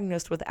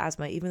pre-diagnosed with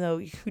asthma, even though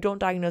you don't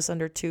diagnose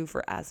under 2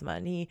 for asthma.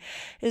 And he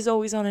is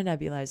always on a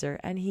nebulizer.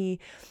 And he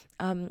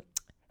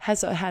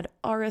has had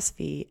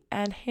RSV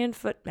and hand,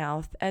 foot,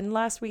 mouth. And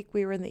last week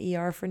we were in the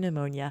ER for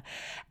pneumonia.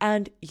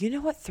 And you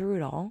know what? Through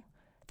it all,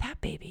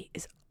 that baby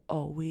is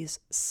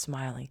always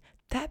smiling.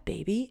 That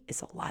baby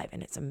is alive,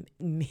 and it's a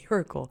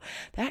miracle.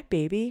 That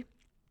baby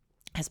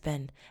has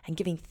been, and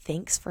giving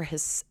thanks for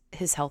his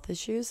health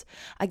issues.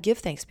 I give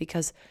thanks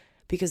because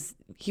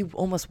he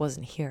almost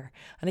wasn't here.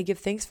 And I give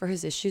thanks for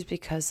his issues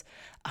because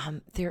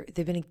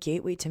they've been a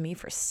gateway to me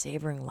for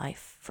savoring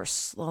life, for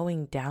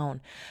slowing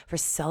down, for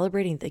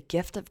celebrating the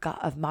gift of God,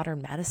 of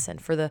modern medicine,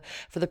 for the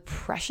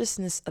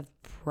preciousness of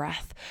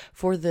breath,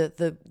 for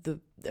the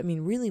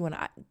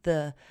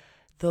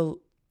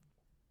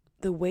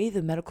way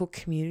the medical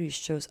community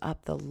shows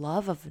up, the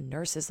love of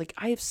nurses. Like,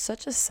 I have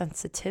such a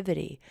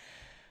sensitivity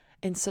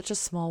in such a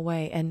small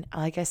way. And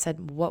like I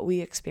said, what we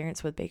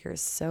experience with Baker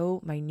is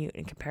so minute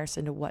in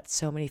comparison to what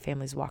so many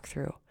families walk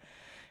through.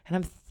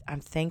 And I'm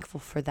thankful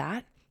for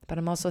that, but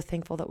I'm also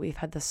thankful that we've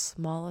had the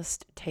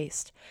smallest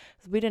taste.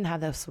 We didn't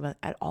have this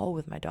at all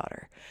with my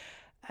daughter.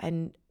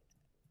 And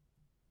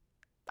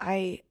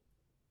I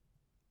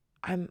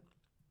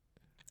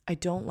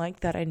don't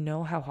like that I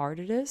know how hard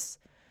it is,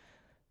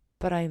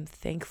 but I'm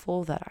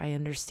thankful that I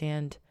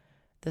understand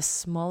the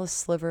smallest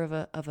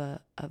sliver of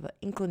a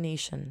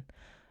inclination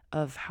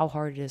of how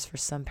hard it is for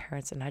some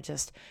parents. And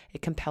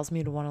it compels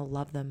me to want to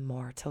love them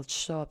more, to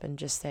show up and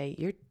just say,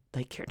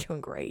 Like, you're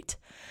doing great.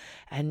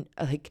 And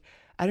like,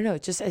 I don't know,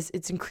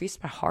 it's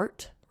increased my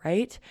heart,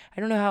 right? I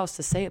don't know how else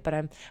to say it, but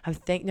I'm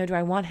thinking, do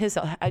I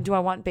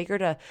want Baker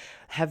to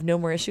have no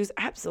more issues?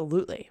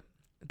 Absolutely.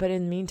 But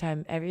in the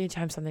meantime, every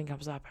time something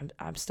comes up,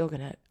 I'm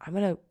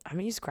gonna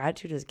use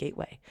gratitude as a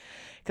gateway,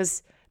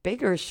 because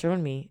Baker has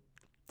shown me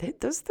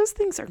that those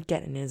things aren't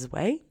getting in his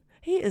way.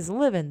 He is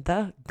living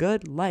the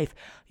good life.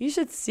 You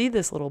should see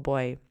this little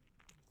boy.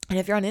 And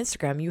if you're on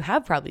Instagram, you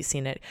have probably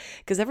seen it,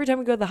 because every time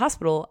we go to the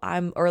hospital,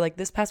 or like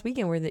this past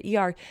weekend, we're in the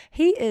ER,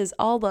 he is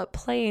all up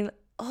playing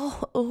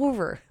all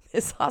over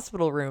his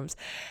hospital rooms.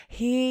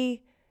 You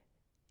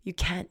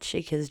can't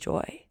shake his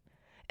joy.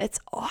 It's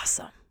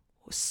awesome.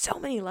 So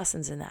many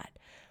lessons in that.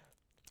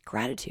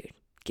 Gratitude,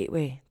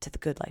 gateway to the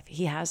good life.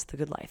 He has the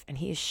good life, and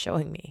he is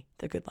showing me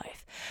the good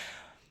life.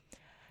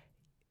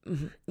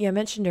 Yeah, I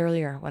mentioned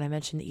earlier when I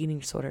mentioned the eating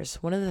disorders,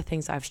 one of the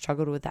things I've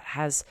struggled with that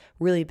has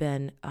really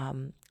been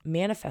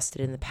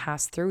manifested in the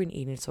past through an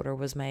eating disorder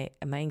was my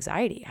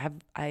anxiety.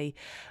 I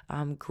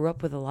grew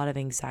up with a lot of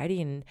anxiety,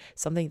 and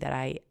something that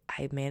I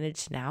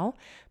manage now,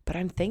 but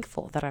I'm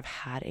thankful that I've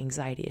had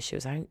anxiety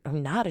issues. I'm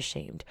not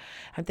ashamed.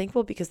 I'm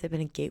thankful because they've been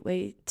a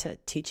gateway to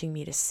teaching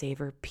me to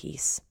savor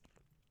peace.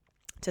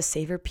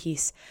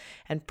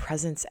 And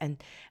presence and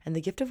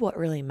the gift of what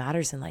really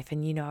matters in life.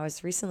 And, I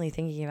was recently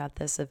thinking about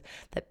this, of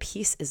that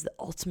peace is the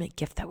ultimate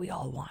gift that we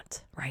all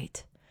want,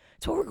 right?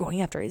 It's what we're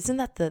going after. Isn't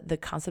that the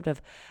concept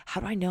of,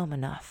 how do I know I'm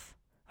enough?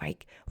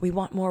 Like, we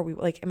want more. We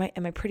like,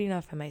 am I pretty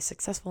enough? Am I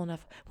successful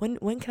enough? When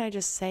can I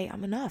just say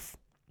I'm enough?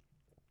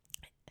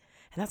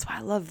 And that's why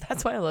I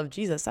love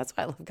Jesus. That's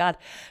why I love God,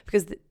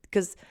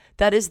 because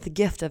that is the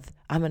gift of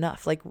I'm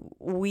enough. Like,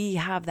 we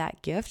have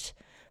that gift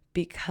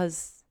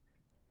because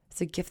it's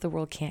a gift the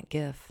world can't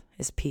give,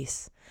 is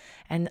peace.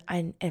 And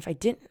if I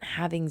didn't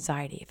have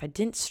anxiety, if I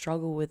didn't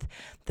struggle with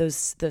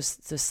those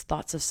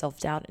thoughts of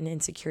self-doubt and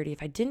insecurity,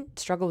 if I didn't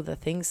struggle with the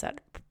things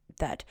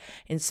that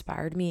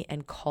inspired me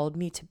and called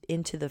me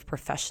into the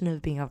profession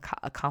of being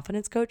a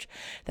confidence coach,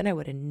 then I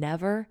would have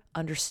never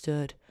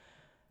understood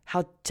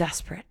how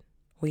desperate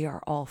we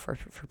are all for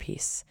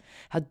peace.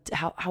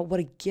 How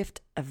what a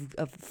gift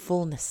of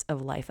fullness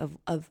of life,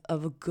 of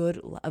the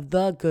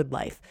good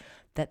life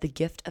that the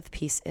gift of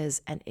peace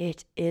is, and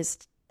it is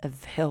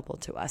available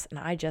to us. And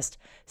I just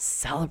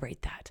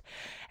celebrate that,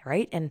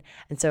 right? And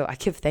so I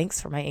give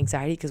thanks for my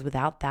anxiety, because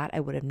without that, I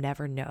would have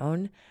never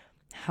known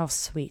how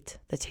sweet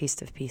the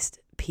taste of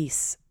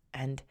peace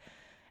and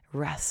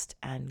rest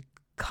and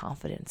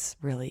confidence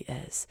really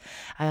is.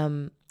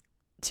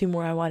 Two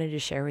more I wanted to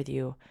share with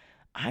you.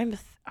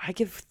 I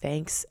give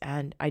thanks,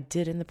 and I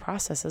did in the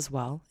process as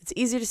well. It's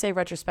easy to say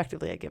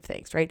retrospectively I give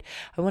thanks, right?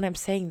 And when I'm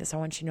saying this, I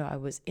want you to know I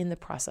was in the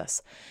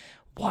process,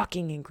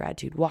 walking in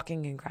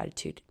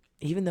gratitude,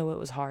 even though it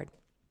was hard,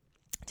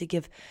 to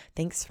give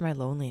thanks for my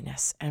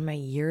loneliness and my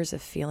years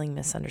of feeling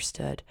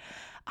misunderstood.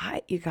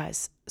 You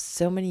guys,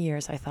 so many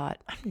years I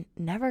thought, I'm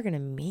never going to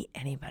meet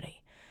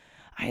anybody.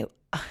 I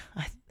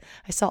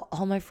saw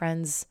all my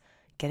friends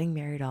getting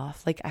married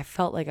off. Like, I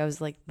felt like I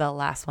was like the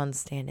last one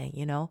standing,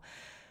 And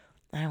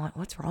I went,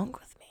 what's wrong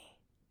with me?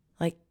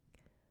 Like,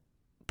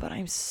 but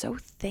I'm so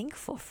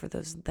thankful for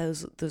those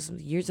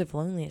years of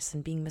loneliness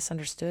and being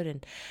misunderstood,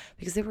 and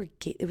because it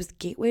was the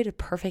gateway to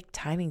perfect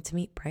timing to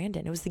meet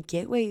Brandon. It was the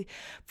gateway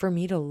for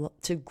me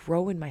to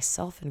grow in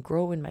myself and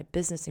grow in my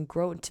business and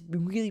grow and to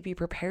really be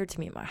prepared to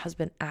meet my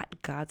husband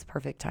at God's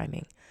perfect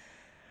timing.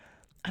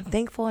 I'm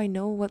thankful I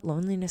know what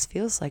loneliness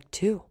feels like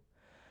too,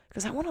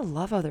 because I want to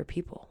love other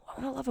people. I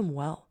want to love them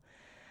well.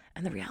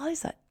 And the reality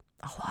is that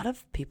a lot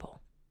of people,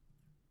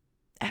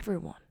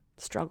 everyone,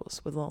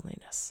 struggles with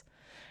loneliness.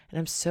 And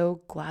I'm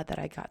so glad that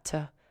I got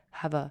to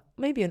have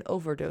maybe an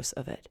overdose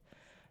of it,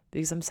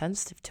 because I'm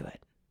sensitive to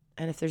it.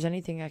 And if there's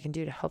anything I can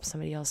do to help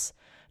somebody else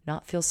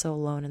not feel so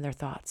alone in their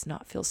thoughts,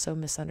 not feel so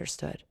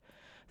misunderstood,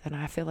 then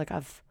I feel like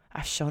I've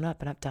shown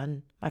up and I've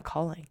done my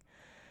calling,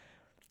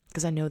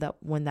 because I know that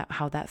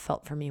how that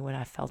felt for me when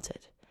I felt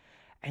it.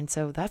 And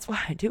so that's why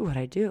I do what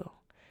I do.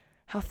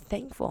 How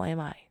thankful am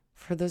I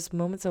for those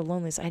moments of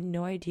loneliness? I had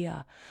no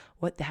idea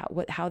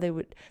how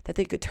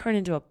they could turn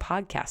into a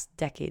podcast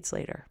decades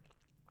later.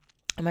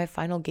 And my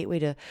final gateway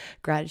to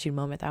gratitude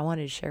moment that I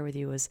wanted to share with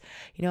you was,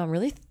 I'm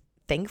really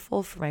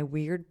thankful for my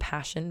weird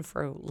passion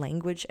for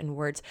language and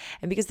words.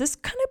 And because this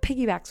kind of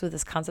piggybacks with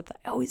this concept that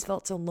I always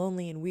felt so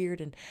lonely and weird.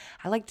 And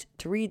I liked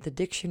to read the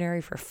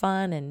dictionary for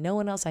fun, and no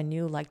one else I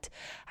knew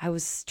I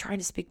was trying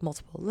to speak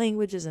multiple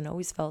languages, and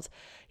always felt,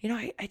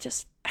 I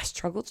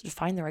struggled to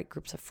find the right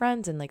groups of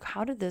friends. And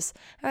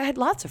I had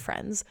lots of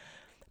friends,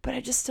 but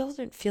I just still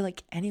didn't feel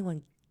like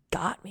anyone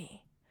got me.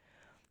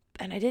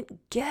 And I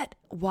didn't get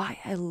why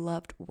I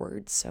loved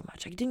words so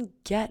much. I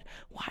didn't get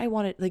why I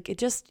wanted, it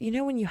just,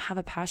 when you have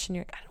a passion,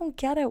 you're like, I don't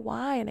get it,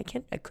 why? And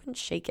I couldn't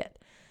shake it.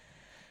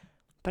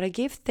 But I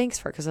gave thanks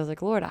for it, because I was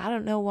like, Lord, I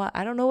don't know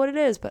what it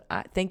is, but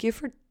thank you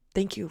for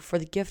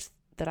the gift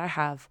that I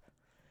have,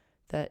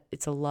 that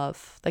it's a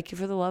love. Thank you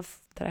for the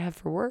love that I have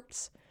for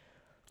words.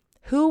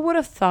 Who would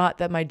have thought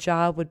that my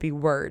job would be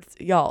words?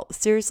 Y'all,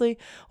 seriously,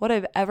 would I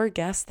have ever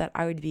guessed that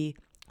I would be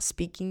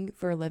speaking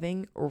for a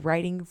living,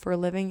 writing for a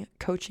living,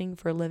 coaching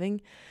for a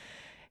living,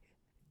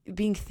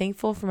 being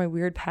thankful for my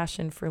weird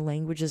passion for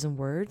languages and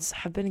words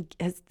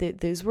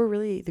those were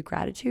really, the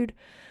gratitude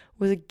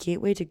was a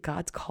gateway to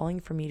God's calling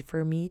for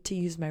me to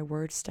use my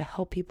words to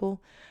help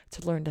people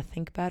to learn to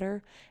think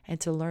better and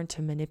to learn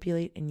to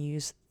manipulate and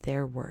use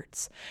their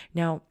words.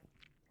 Now,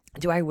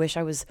 do I wish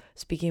I was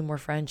speaking more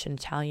French and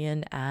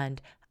Italian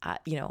and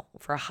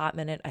for a hot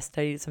minute, I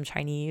studied some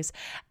Chinese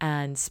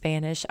and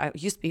Spanish. I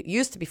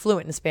used to be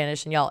fluent in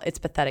Spanish, and y'all, it's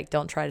pathetic.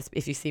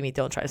 If you see me,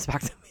 don't try to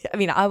talk to me. I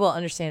mean, I will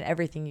understand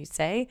everything you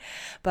say,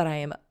 but I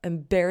am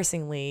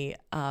embarrassingly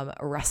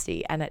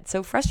rusty, and it's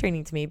so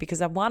frustrating to me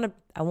because I want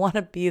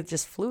to be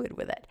just fluid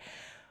with it.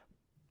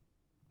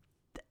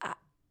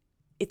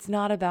 It's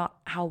not about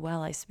how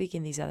well I speak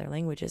in these other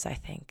languages. I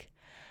think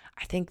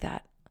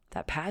that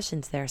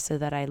passion's there so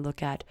that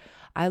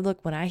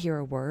when I hear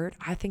a word,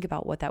 I think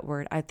about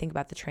I think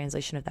about the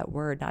translation of that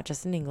word, not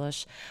just in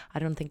English. I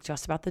don't think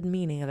just about the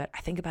meaning of it. I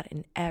think about it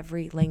in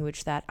every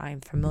language that I'm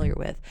familiar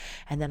with.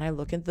 And then I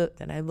look at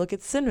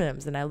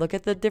synonyms, and I look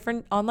at the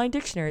different online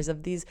dictionaries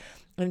of these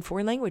in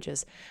foreign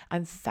languages.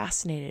 I'm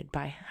fascinated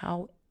by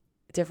how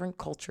different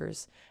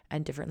cultures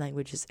and different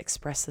languages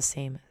express the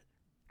same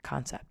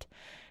concept.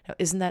 Now,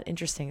 isn't that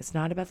interesting? It's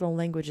not about the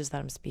languages that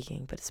I'm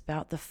speaking, but it's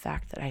about the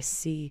fact that I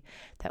see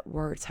that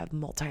words have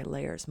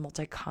multi-layers,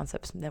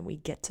 multi-concepts, and then we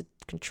get to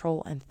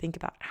control and think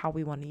about how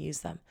we want to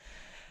use them.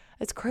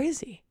 It's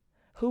crazy.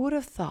 Who would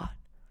have thought?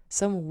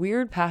 Some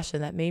weird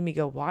passion that made me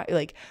go, why?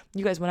 Like,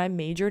 you guys, when I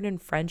majored in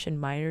French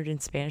and minored in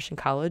Spanish in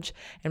college,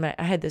 and I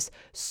had this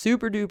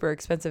super duper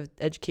expensive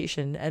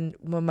education, and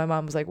when my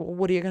mom was like, well,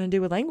 what are you going to do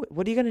with language?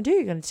 What are you going to do?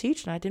 You're going to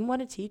teach? And I didn't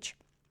want to teach.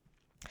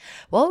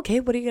 Well, okay,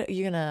 what are you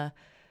going to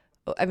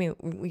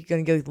we're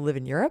going to go live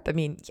in Europe? I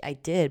mean, I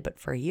did, but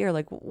for a year.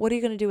 Like, what are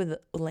you going to do with a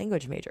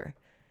language major?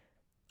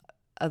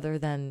 Other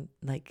than,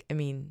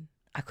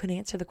 I couldn't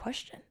answer the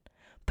question,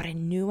 but I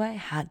knew I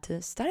had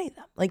to study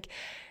them.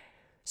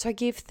 So I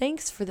gave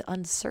thanks for the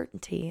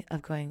uncertainty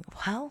of going,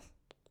 well,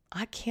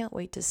 I can't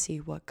wait to see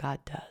what God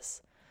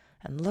does.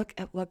 And look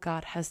at what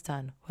God has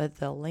done with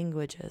the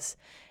languages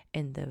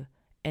in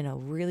a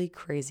really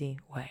crazy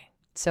way.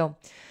 So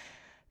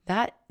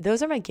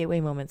those are my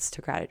gateway moments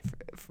to gratitude,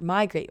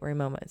 my gateway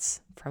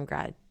moments from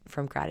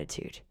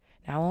gratitude.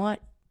 Now I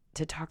want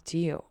to talk to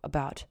you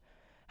about,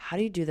 how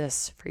do you do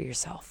this for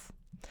yourself?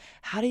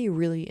 How do you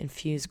really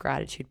infuse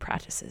gratitude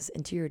practices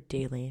into your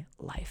daily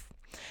life?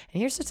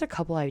 And here's just a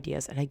couple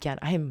ideas. And again,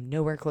 I am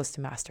nowhere close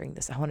to mastering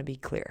this. I want to be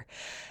clear.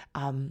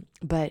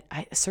 But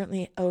I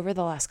certainly, over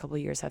the last couple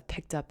of years, have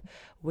picked up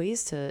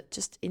ways to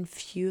just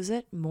infuse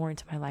it more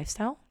into my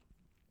lifestyle.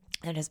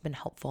 It has been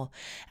helpful.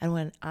 And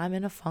when I'm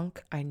in a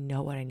funk, I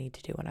know what I need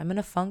to do. When I'm in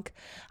a funk,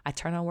 I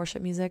turn on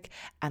worship music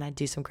and I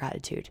do some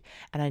gratitude.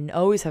 And I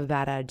always have a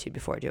bad attitude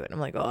before I do it. I'm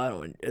like, I don't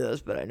want to do this,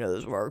 but I know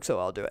this works, so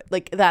I'll do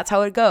it. That's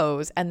how it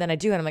goes. And then I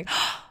do it. And I'm like,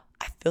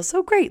 I feel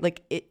so great.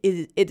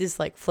 It is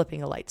like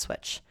flipping a light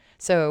switch.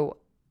 So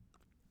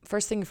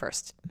first thing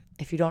first,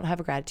 if you don't have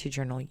a gratitude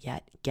journal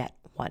yet, get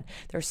one.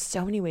 There's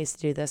so many ways to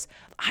do this.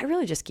 I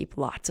really just keep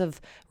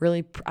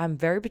I'm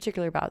very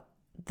particular about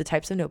the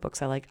types of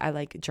notebooks I like. I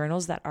like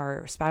journals that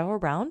are spiral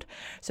bound.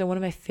 So one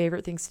of my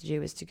favorite things to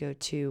do is to go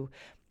to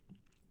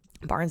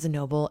Barnes &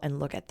 Noble and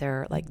look at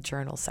their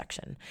journal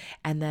section.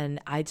 And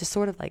then I just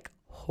sort of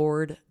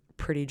hoard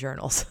pretty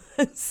journals.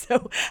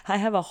 So I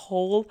have a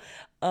whole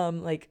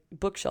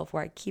bookshelf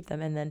where I keep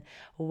them. And then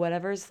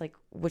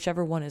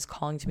whichever one is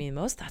calling to me the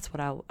most, that's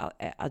what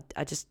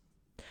I just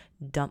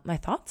dump my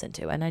thoughts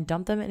into, and I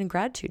dump them in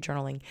gratitude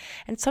journaling.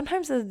 And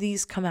sometimes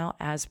these come out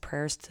as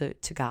prayers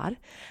to God,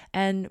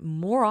 and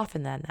more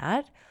often than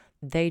that,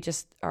 they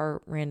just are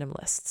random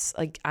lists.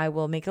 I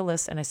will make a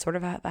list, and I sort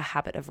of have a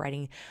habit of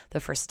writing the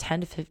first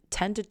 10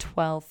 to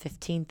 12,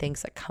 15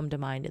 things that come to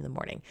mind in the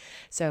morning.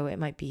 So it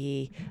might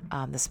be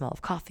the smell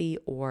of coffee,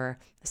 or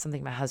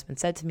something my husband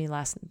said to me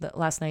last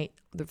night,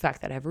 the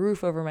fact that I have a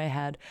roof over my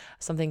head,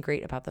 something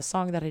great about the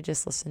song that I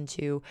just listened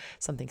to,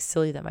 something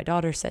silly that my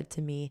daughter said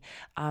to me,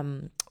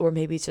 or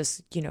maybe it's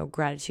just,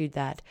 gratitude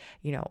that,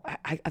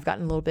 I've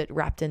gotten a little bit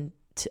wrapped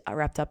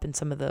up in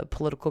some of the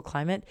political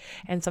climate.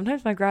 And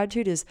sometimes my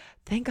gratitude is,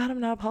 thank God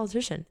I'm not a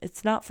politician.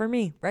 It's not for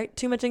me, right?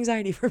 Too much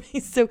anxiety for me.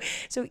 So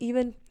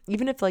even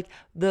if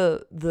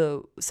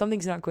the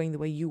something's not going the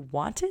way you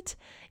want it,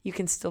 you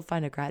can still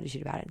find a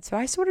gratitude about it. So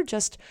I sort of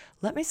just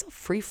let myself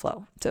free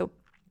flow. So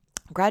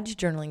gratitude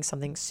journaling is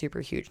something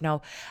super huge.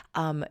 Now,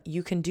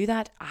 you can do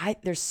that.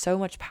 There's so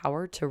much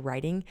power to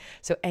writing.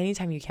 So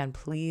anytime you can,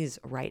 please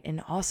write.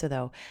 And also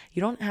though,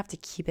 you don't have to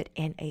keep it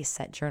in a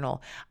set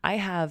journal. I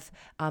have,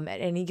 at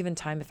any given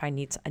time, if I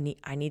need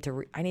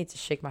to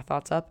shake my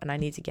thoughts up and I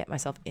need to get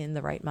myself in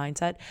the right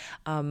mindset,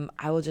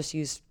 I will just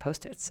use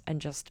Post-its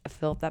and just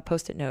fill up that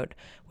Post-it note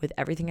with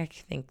everything I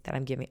think that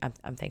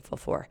I'm thankful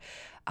for.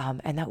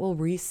 And that will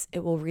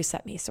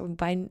reset me. So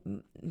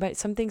by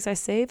some things I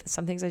save,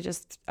 some things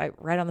I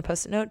write on the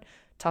Post-it note,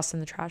 toss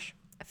in the trash.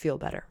 I feel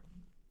better.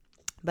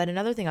 But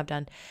another thing I've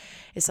done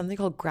is something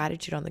called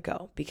gratitude on the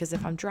go, because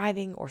if I'm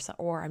driving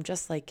or I'm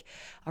just like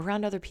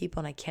around other people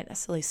and I can't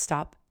necessarily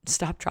stop,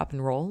 drop,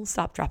 and roll,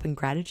 stop, drop, and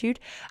gratitude,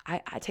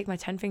 I take my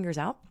 10 fingers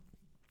out.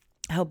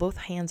 I hold both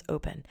hands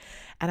open,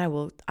 and I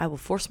will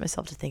force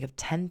myself to think of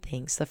 10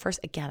 things. The first,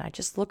 again, I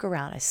just look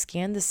around, I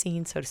scan the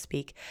scene, so to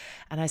speak,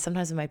 and I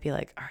might be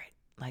like, all right,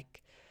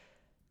 like,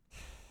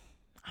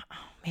 oh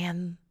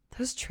man,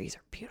 those trees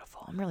are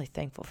beautiful. I'm really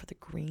thankful for the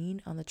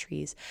green on the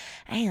trees.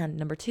 And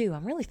number 2,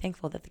 I'm really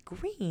thankful that the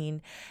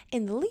green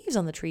in the leaves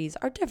on the trees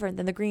are different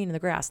than the green in the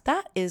grass.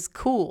 That is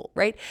cool,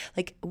 right?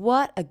 Like,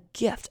 what a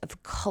gift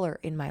of color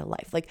in my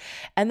life. Like,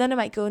 and then I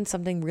might go in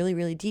something really,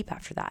 really deep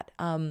after that.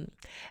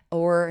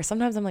 Or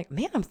sometimes I'm like,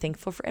 man, I'm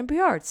thankful for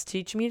NPR. It's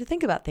teaching me to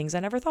think about things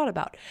I never thought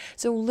about.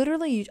 So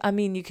literally,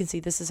 you can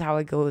see this is how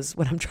it goes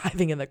when I'm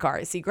driving in the car.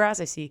 I see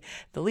grass, I see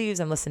the leaves,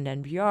 I'm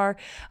listening to NPR.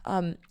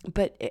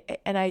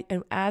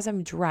 And as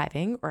I'm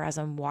driving or as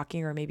I'm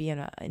walking or maybe in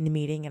a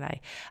meeting and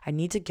I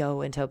need to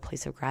go into a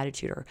place of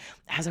gratitude, or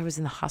as I was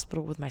in the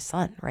hospital with my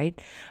son, right?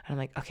 And I'm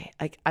like, okay,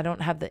 I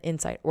don't have the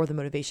insight or the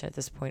motivation at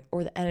this point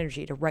or the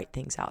energy to write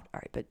things out. All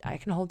right, but I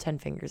can hold 10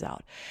 fingers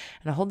out,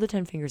 and I hold the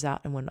 10 fingers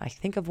out. And when I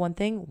think of one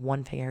thing,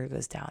 one finger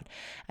goes down,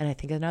 and I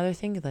think of another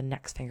thing, the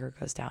next finger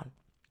goes down.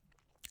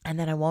 And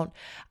then I won't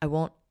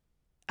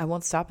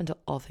stop until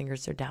all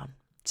fingers are down.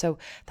 So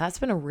that's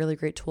been a really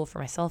great tool for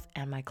myself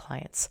and my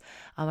clients.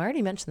 I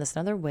already mentioned this.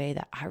 Another way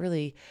that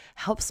really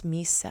helps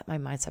me set my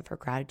mindset for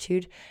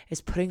gratitude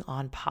is putting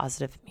on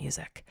positive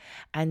music.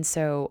 And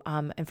so,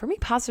 and for me,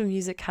 positive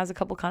music has a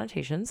couple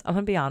connotations. I'm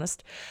going to be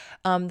honest.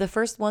 The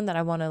first one that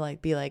I want to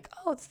be like,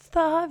 oh, it's the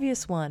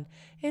obvious one.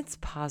 It's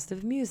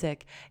positive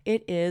music.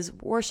 It is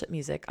worship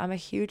music. I'm a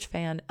huge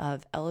fan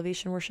of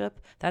elevation worship.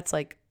 That's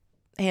like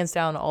hands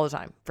down all the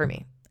time for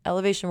me.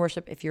 Elevation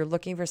worship, if you're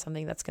looking for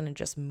something that's going to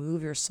just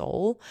move your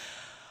soul,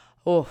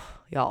 oh,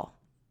 y'all.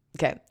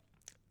 Okay.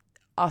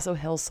 Also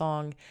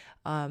Hillsong.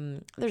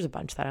 There's a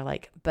bunch that I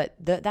like, but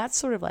that's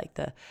sort of like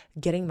the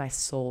getting my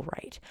soul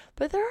right.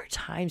 But there are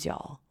times,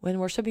 y'all, when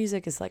worship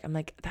music is like,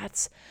 I'm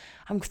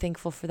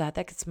thankful for that.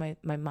 That gets my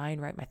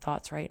mind right, my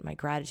thoughts right, my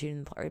gratitude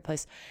in the right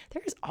place.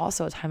 There is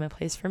also a time and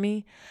place for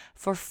me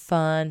for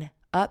fun,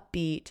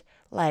 upbeat,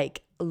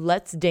 like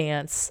let's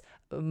dance,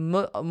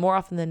 more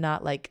often than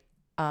not, like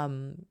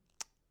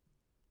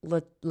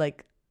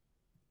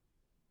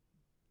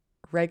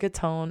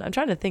reggaeton. I'm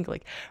trying to think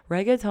like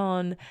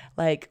reggaeton,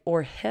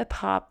 or hip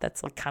hop.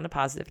 That's like kind of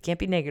positive. It can't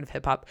be negative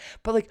hip hop,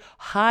 but like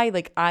high,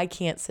 like I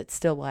can't sit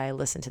still while I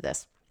listen to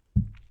this.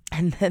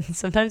 And then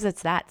sometimes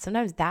it's that.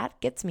 Sometimes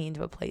that gets me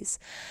into a place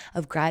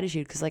of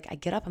gratitude because like I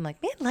get up, I'm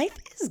like, man, life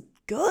is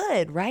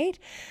good, right?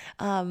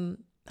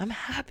 I'm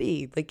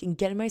happy. Like, and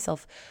getting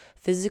myself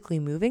physically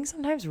moving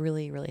sometimes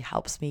really, really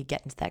helps me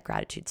get into that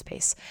gratitude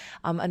space.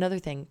 Another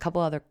thing, a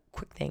couple other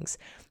quick things.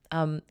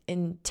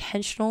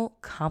 Intentional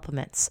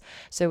compliments.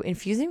 So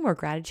infusing more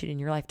gratitude in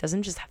your life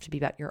doesn't just have to be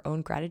about your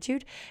own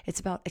gratitude. It's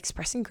about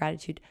expressing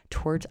gratitude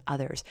towards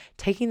others,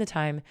 taking the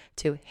time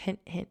to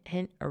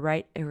hint, or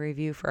write a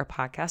review for a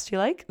podcast you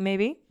like,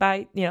 maybe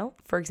by,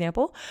 for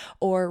example,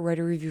 or write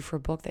a review for a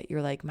book that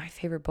you're like, my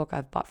favorite book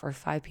I've bought for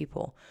 5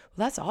 people.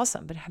 Well, that's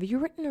awesome. But have you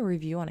written a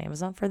review on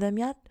Amazon for them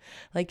yet?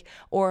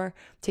 Or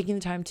taking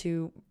the time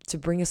to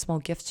bring a small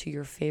gift to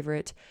your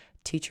favorite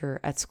teacher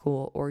at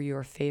school or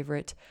your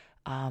favorite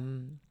I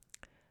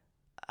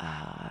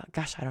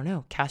don't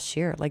know,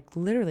 cashier. Like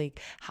literally,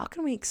 how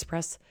can we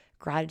express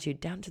gratitude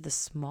down to the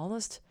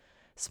smallest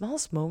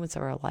moments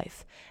of our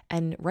life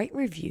and write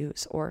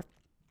reviews or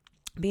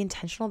be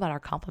intentional about our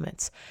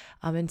compliments,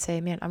 and say,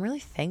 man, I'm really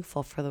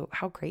thankful for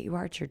how great you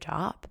are at your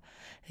job.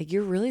 Like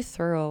you're really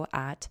thorough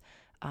at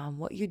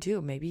what you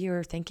do. Maybe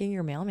you're thanking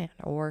your mailman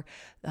or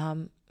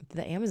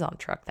the Amazon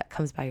truck that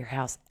comes by your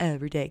house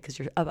every day because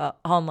you're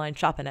online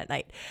shopping at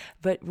night.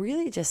 But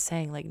really just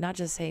saying, like, not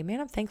just say,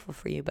 man, I'm thankful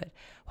for you, but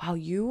wow,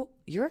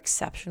 you're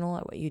exceptional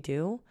at what you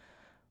do.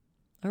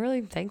 I'm really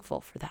thankful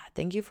for that.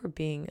 Thank you for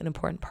being an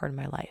important part of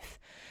my life.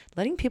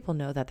 Letting people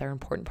know that they're an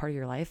important part of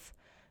your life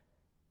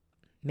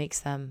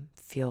makes them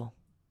feel,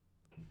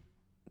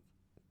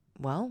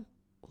 well,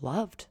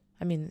 loved.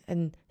 I mean,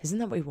 and isn't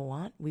that what we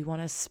want? We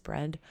want to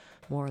spread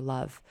more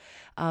love.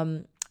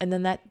 And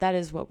then that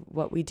is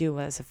what we do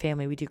as a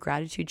family. We do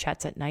gratitude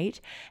chats at night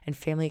and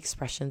family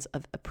expressions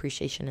of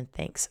appreciation and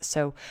thanks.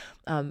 So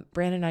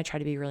Brandon and I try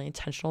to be really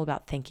intentional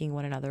about thanking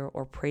one another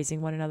or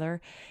praising one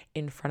another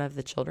in front of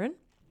the children.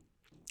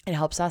 It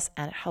helps us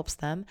and it helps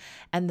them.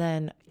 And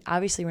then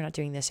obviously we're not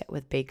doing this yet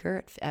with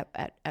Baker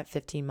at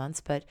 15 months,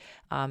 but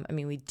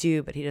we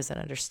do, but he doesn't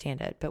understand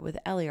it. But with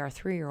Ellie, our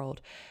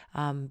 3-year-old,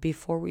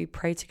 before we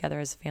pray together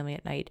as a family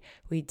at night,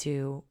 we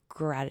do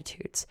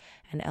gratitudes.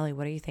 And Ellie,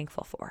 what are you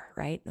thankful for?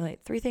 Right?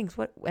 Like 3 things.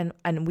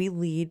 And we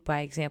lead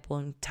by example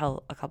and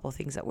tell a couple of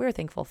things that we're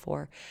thankful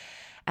for.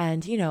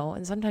 And,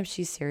 and sometimes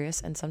she's serious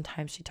and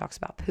sometimes she talks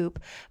about poop,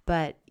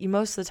 but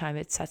most of the time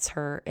it sets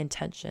her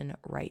intention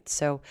right.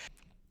 So,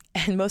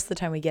 and most of the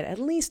time we get at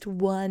least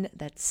one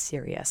that's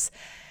serious.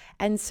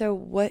 And so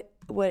what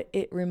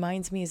it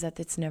reminds me is that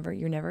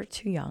you're never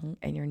too young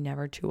and you're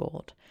never too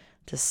old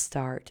to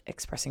start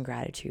expressing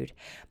gratitude.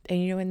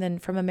 And, and then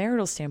from a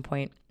marital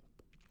standpoint,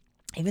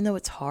 even though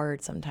it's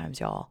hard sometimes,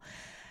 y'all,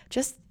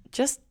 just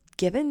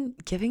giving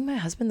my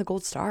husband the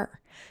gold star.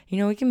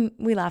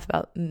 We laugh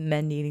about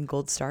men needing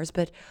gold stars,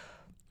 but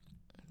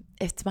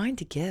it's mine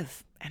to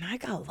give. And I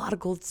got a lot of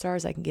gold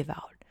stars I can give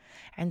out.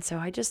 And so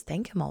I just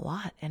thank him a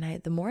lot.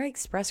 And the more I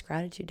express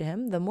gratitude to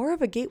him, the more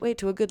of a gateway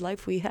to a good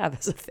life we have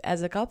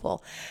as a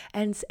couple.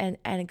 And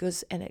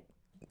it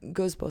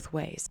goes both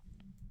ways.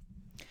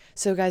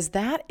 So guys,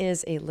 that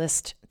is a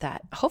list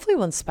that hopefully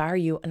will inspire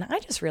you. And I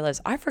just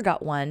realized I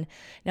forgot one.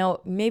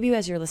 Now, maybe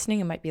as you're listening,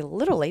 it might be a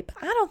little late, but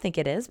I don't think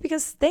it is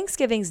because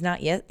Thanksgiving's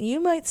not yet. You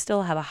might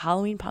still have a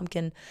Halloween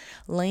pumpkin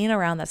laying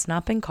around that's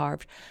not been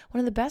carved. One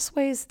of the best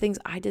things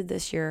I did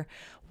this year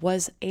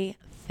was a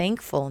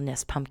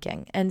thankfulness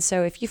pumpkin. And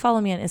so if you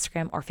follow me on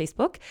Instagram or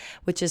Facebook,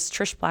 which is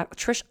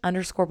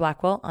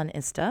Trish_Blackwell on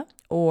Insta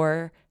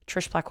or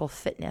Trish Blackwell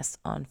Fitness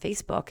on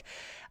Facebook,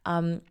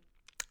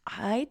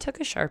 I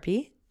took a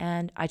Sharpie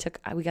and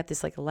we got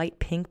this like light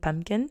pink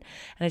pumpkin,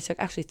 and I took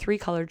actually 3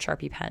 colored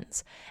Sharpie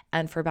pens.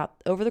 And for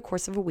over the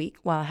course of a week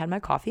while I had my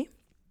coffee,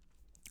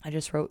 I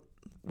just wrote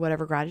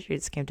whatever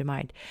gratitudes came to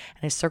mind.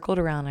 And I circled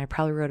around and I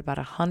probably wrote about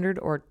 100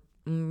 or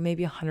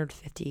maybe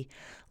 150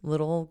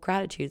 little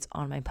gratitudes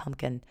on my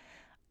pumpkin.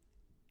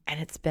 And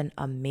it's been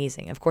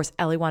amazing. Of course,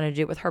 Ellie wanted to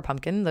do it with her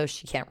pumpkin, though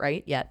she can't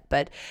write yet.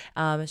 But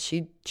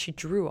she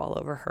drew all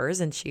over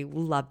hers and she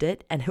loved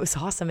it. And it was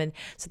awesome. And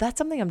so that's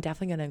something I'm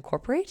definitely going to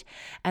incorporate.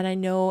 And I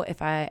know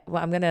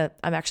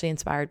I'm actually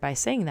inspired by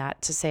saying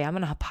that to say I'm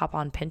going to pop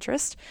on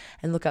Pinterest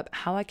and look up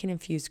how I can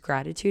infuse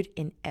gratitude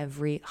in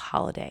every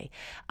holiday.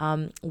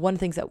 One of the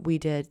things that we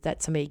did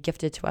that somebody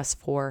gifted to us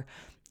for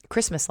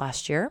Christmas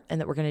last year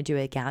and that we're going to do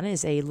again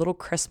is a little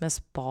Christmas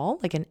ball,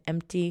 like an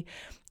empty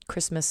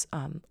Christmas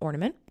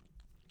ornament.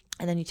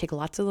 And then you take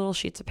lots of little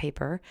sheets of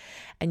paper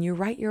and you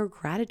write your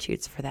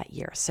gratitudes for that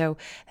year. So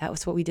that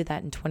was what we did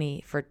that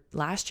for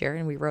last year.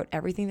 And we wrote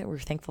everything that we were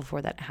thankful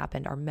for that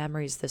happened, our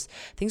memories,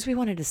 things we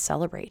wanted to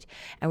celebrate.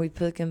 And we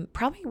put them,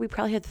 we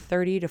probably had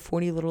 30 to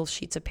 40 little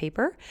sheets of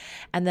paper.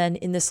 And then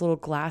in this little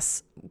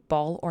glass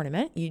ball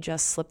ornament, you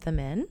just slip them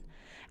in.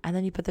 And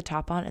then you put the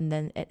top on and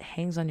then it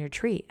hangs on your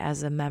tree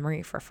as a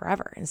memory for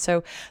forever. And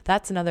so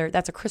that's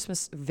a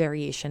Christmas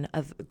variation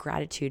of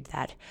gratitude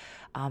that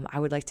I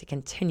would like to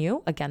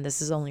continue. Again, this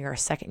is only our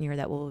second year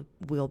that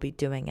we'll be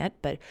doing it,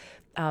 but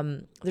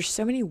there's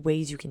so many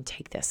ways you can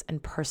take this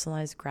and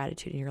personalize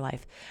gratitude in your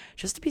life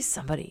just to be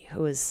somebody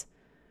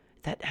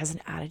that has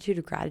an attitude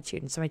of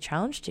gratitude. And so my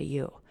challenge to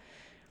you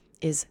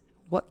is,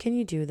 what can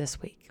you do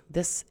this week,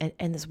 this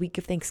week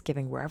of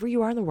Thanksgiving, wherever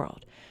you are in the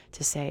world,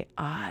 to say,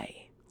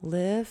 I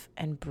live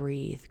and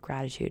breathe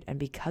gratitude. And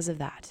because of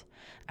that,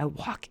 I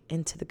walk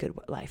into the good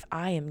life.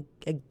 I am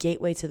a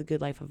gateway to the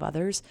good life of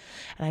others.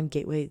 And I'm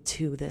gateway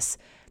to this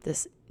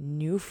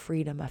new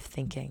freedom of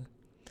thinking.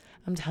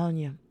 I'm telling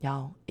you,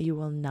 y'all, you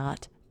will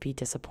not be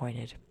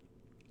disappointed.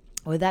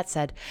 With that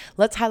said,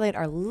 let's highlight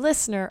our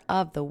listener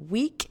of the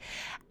week.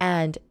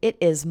 And it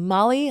is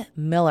Molly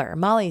Miller.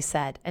 Molly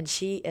said, and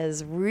she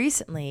is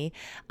recently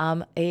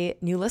a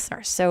new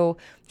listener. So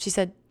she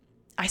said,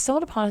 I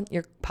stumbled upon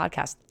your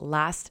podcast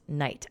last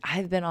night. I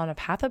have been on a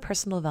path of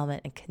personal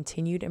development and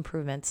continued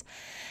improvements,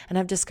 and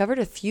I've discovered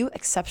a few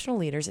exceptional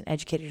leaders and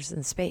educators in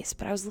the space,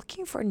 but I was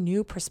looking for a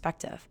new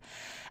perspective.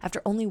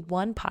 After only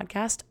one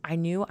podcast, I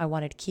knew I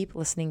wanted to keep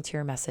listening to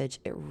your message.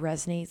 It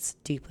resonates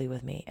deeply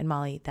with me. And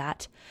Molly,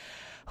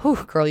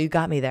 girl, you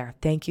got me there.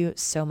 Thank you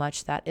so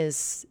much. That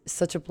is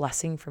such a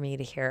blessing for me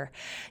to hear.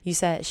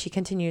 She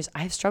continues, I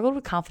have struggled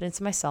with confidence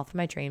in myself and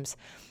my dreams,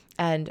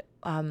 and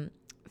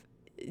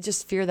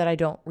just fear that I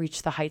don't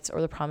reach the heights or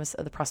the promise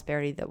of the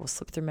prosperity that will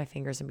slip through my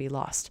fingers and be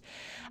lost.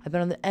 I've been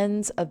on the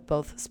ends of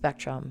both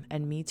spectrum,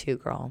 and me too,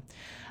 girl.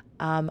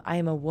 I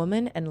am a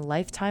woman and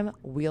lifetime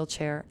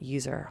wheelchair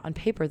user. On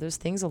paper, those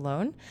things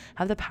alone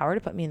have the power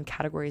to put me in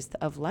categories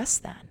of less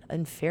than,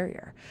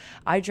 inferior.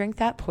 I drank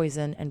that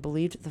poison and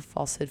believed the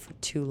falsehood for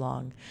too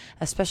long,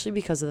 especially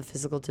because of the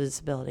physical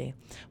disability.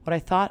 What I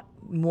thought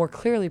more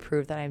clearly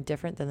proved that I am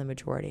different than the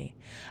majority.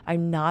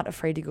 I'm not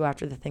afraid to go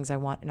after the things I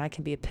want, and I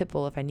can be a pit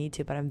bull if I need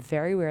to, but I'm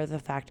very aware of the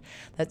fact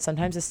that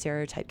sometimes a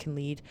stereotype can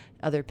lead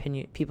other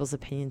people's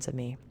opinions of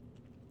me.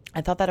 I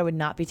thought that I would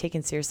not be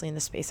taken seriously in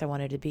the space I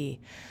wanted to be,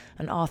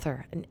 an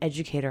author, an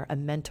educator, a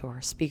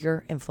mentor,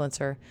 speaker,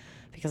 influencer,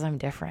 because I'm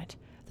different.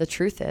 The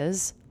truth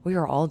is, we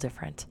are all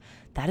different.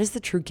 That is the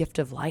true gift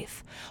of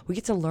life. We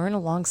get to learn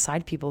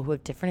alongside people who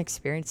have different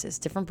experiences,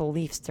 different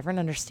beliefs, different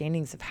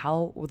understandings of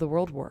how the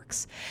world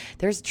works.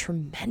 There's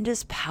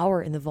tremendous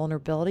power in the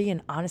vulnerability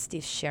and honesty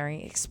of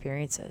sharing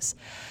experiences.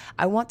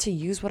 I want to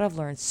use what I've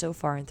learned so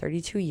far in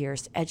 32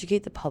 years to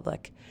educate the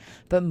public,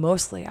 but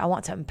mostly I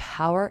want to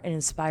empower and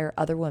inspire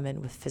other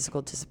women with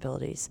physical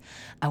disabilities.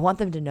 I want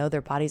them to know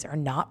their bodies are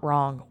not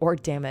wrong or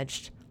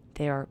damaged.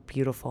 They are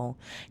beautiful.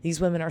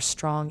 These women are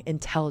strong,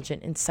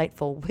 intelligent,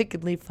 insightful,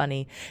 wickedly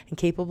funny, and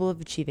capable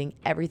of achieving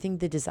everything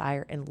they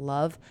desire in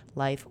love,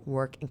 life,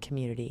 work, and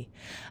community.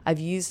 I've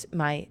used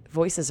my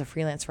voice as a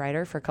freelance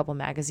writer for a couple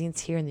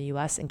magazines here in the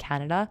US and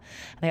Canada,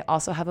 and I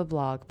also have a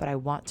blog, but I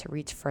want to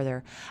reach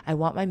further. I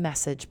want my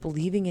message,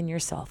 believing in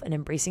yourself and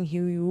embracing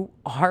who you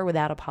are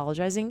without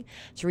apologizing,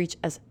 to reach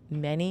as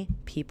many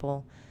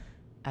people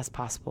as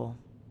possible.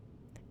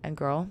 And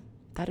girl,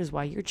 that is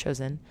why you're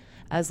chosen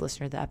as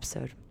listener to the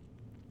episode.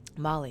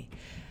 Molly,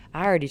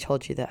 I already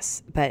told you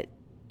this, but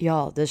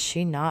y'all, does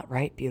she not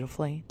write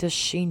beautifully? Does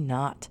she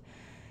not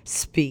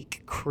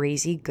speak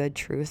crazy good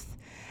truth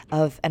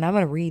of, and I'm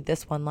going to read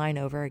this one line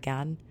over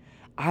again.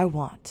 I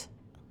want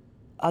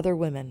other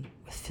women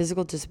with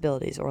physical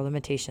disabilities or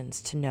limitations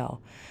to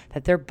know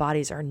that their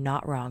bodies are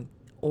not wrong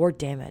or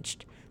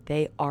damaged.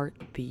 They are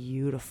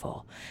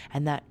beautiful,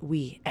 and that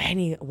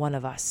any one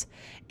of us,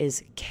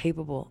 is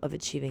capable of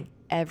achieving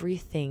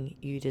everything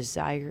you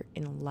desire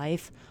in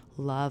life,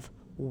 love,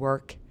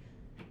 work,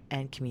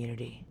 and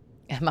community.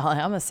 And Molly,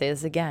 I'm going to say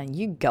this again.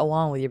 You go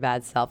on with your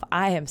bad self.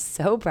 I am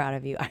so proud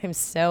of you. I am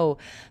so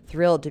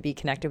thrilled to be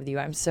connected with you.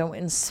 I'm so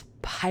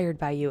inspired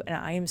by you. And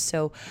I am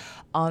so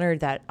honored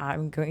that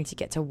I'm going to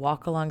get to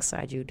walk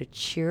alongside you to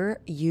cheer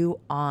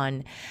you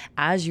on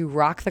as you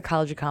rock the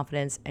College of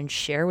Confidence and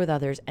share with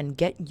others and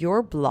get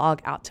your blog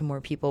out to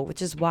more people,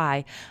 which is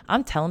why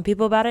I'm telling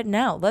people about it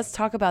now. Let's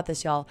talk about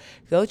this, y'all.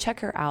 Go check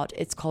her out.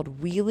 It's called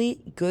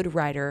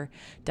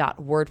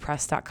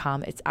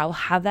wheeliegoodwriter.wordpress.com. I'll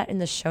have that in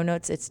the show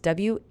notes. It's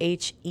WheelieGood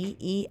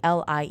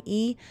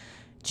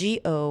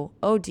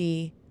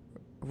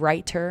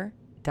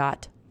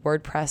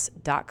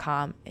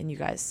writer.wordpress.com. And you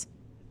guys,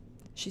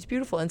 she's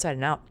beautiful inside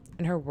and out.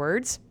 And her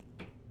words,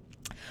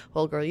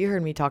 well, girl, you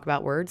heard me talk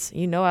about words.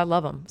 You know I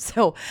love them.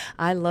 So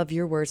I love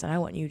your words, and I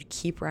want you to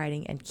keep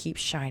writing and keep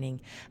shining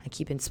and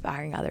keep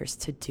inspiring others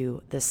to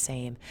do the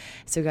same.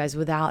 So guys,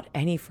 without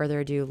any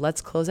further ado,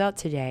 let's close out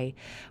today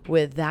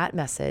with that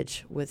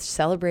message, with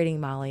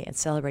celebrating Molly and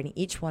celebrating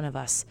each one of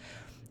us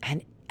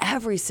and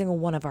every single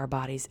one of our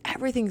bodies,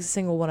 every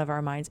single one of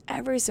our minds,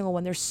 every single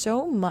one. There's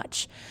so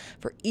much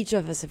for each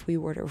of us if we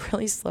were to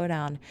really slow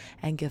down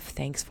and give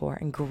thanks for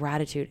and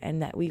gratitude,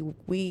 and that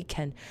we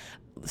can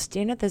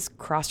stand at this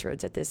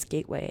crossroads, at this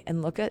gateway,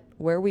 and look at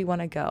where we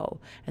want to go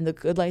and the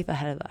good life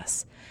ahead of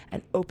us,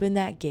 and open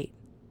that gate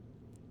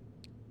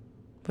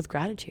with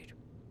gratitude.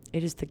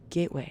 It is the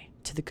gateway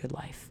to the good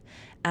life.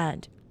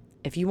 And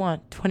if you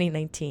want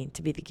 2019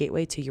 to be the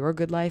gateway to your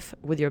good life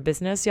with your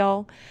business,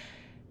 y'all,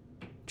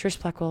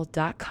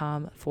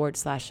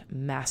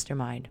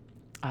 trishblackwell.com/mastermind.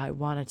 I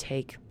want to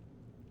take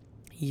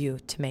you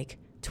to make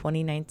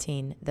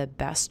 2019 the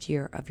best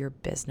year of your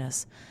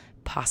business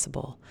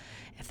possible.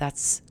 If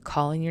that's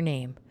calling your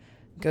name,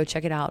 go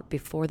check it out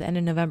before the end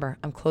of November.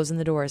 I'm closing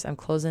the doors. I'm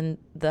closing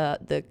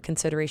the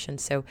consideration.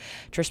 So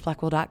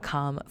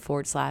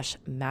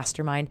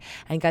trishblackwell.com/mastermind.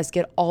 And guys,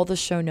 get all the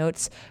show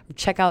notes.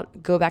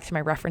 Go back to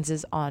my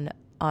references on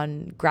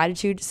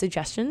gratitude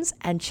suggestions,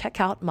 and check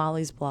out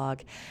Molly's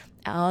blog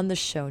on the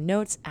show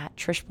notes at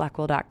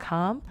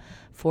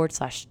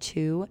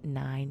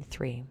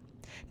trishblackwell.com/293.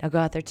 Now go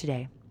out there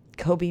today.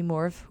 Go be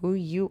more of who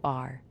you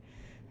are.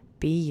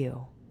 Be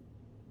you.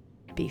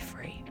 Be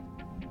free.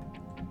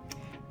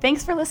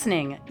 Thanks for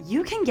listening.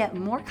 You can get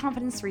more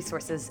confidence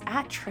resources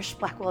at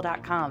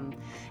trishblackwell.com.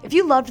 If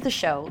you loved the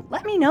show,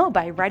 let me know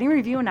by writing a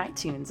review on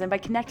iTunes and by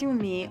connecting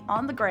with me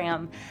on the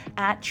gram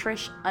at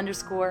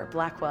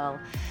Trish_Blackwell.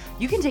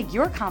 You can take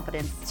your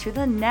confidence to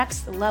the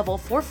next level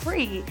for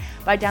free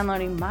by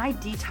downloading my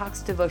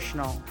Detox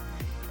Devotional.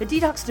 The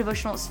Detox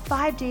Devotional is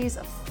 5 days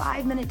of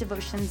 5-minute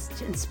devotions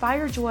to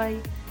inspire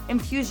joy,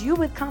 infuse you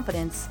with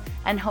confidence,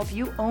 and help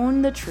you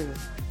own the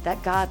truth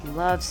that God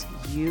loves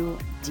you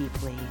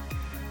deeply.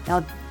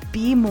 Now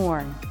be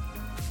more,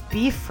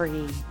 be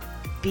free,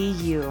 be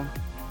you,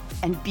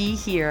 and be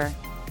here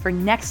for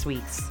next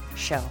week's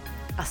show.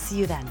 I'll see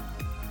you then.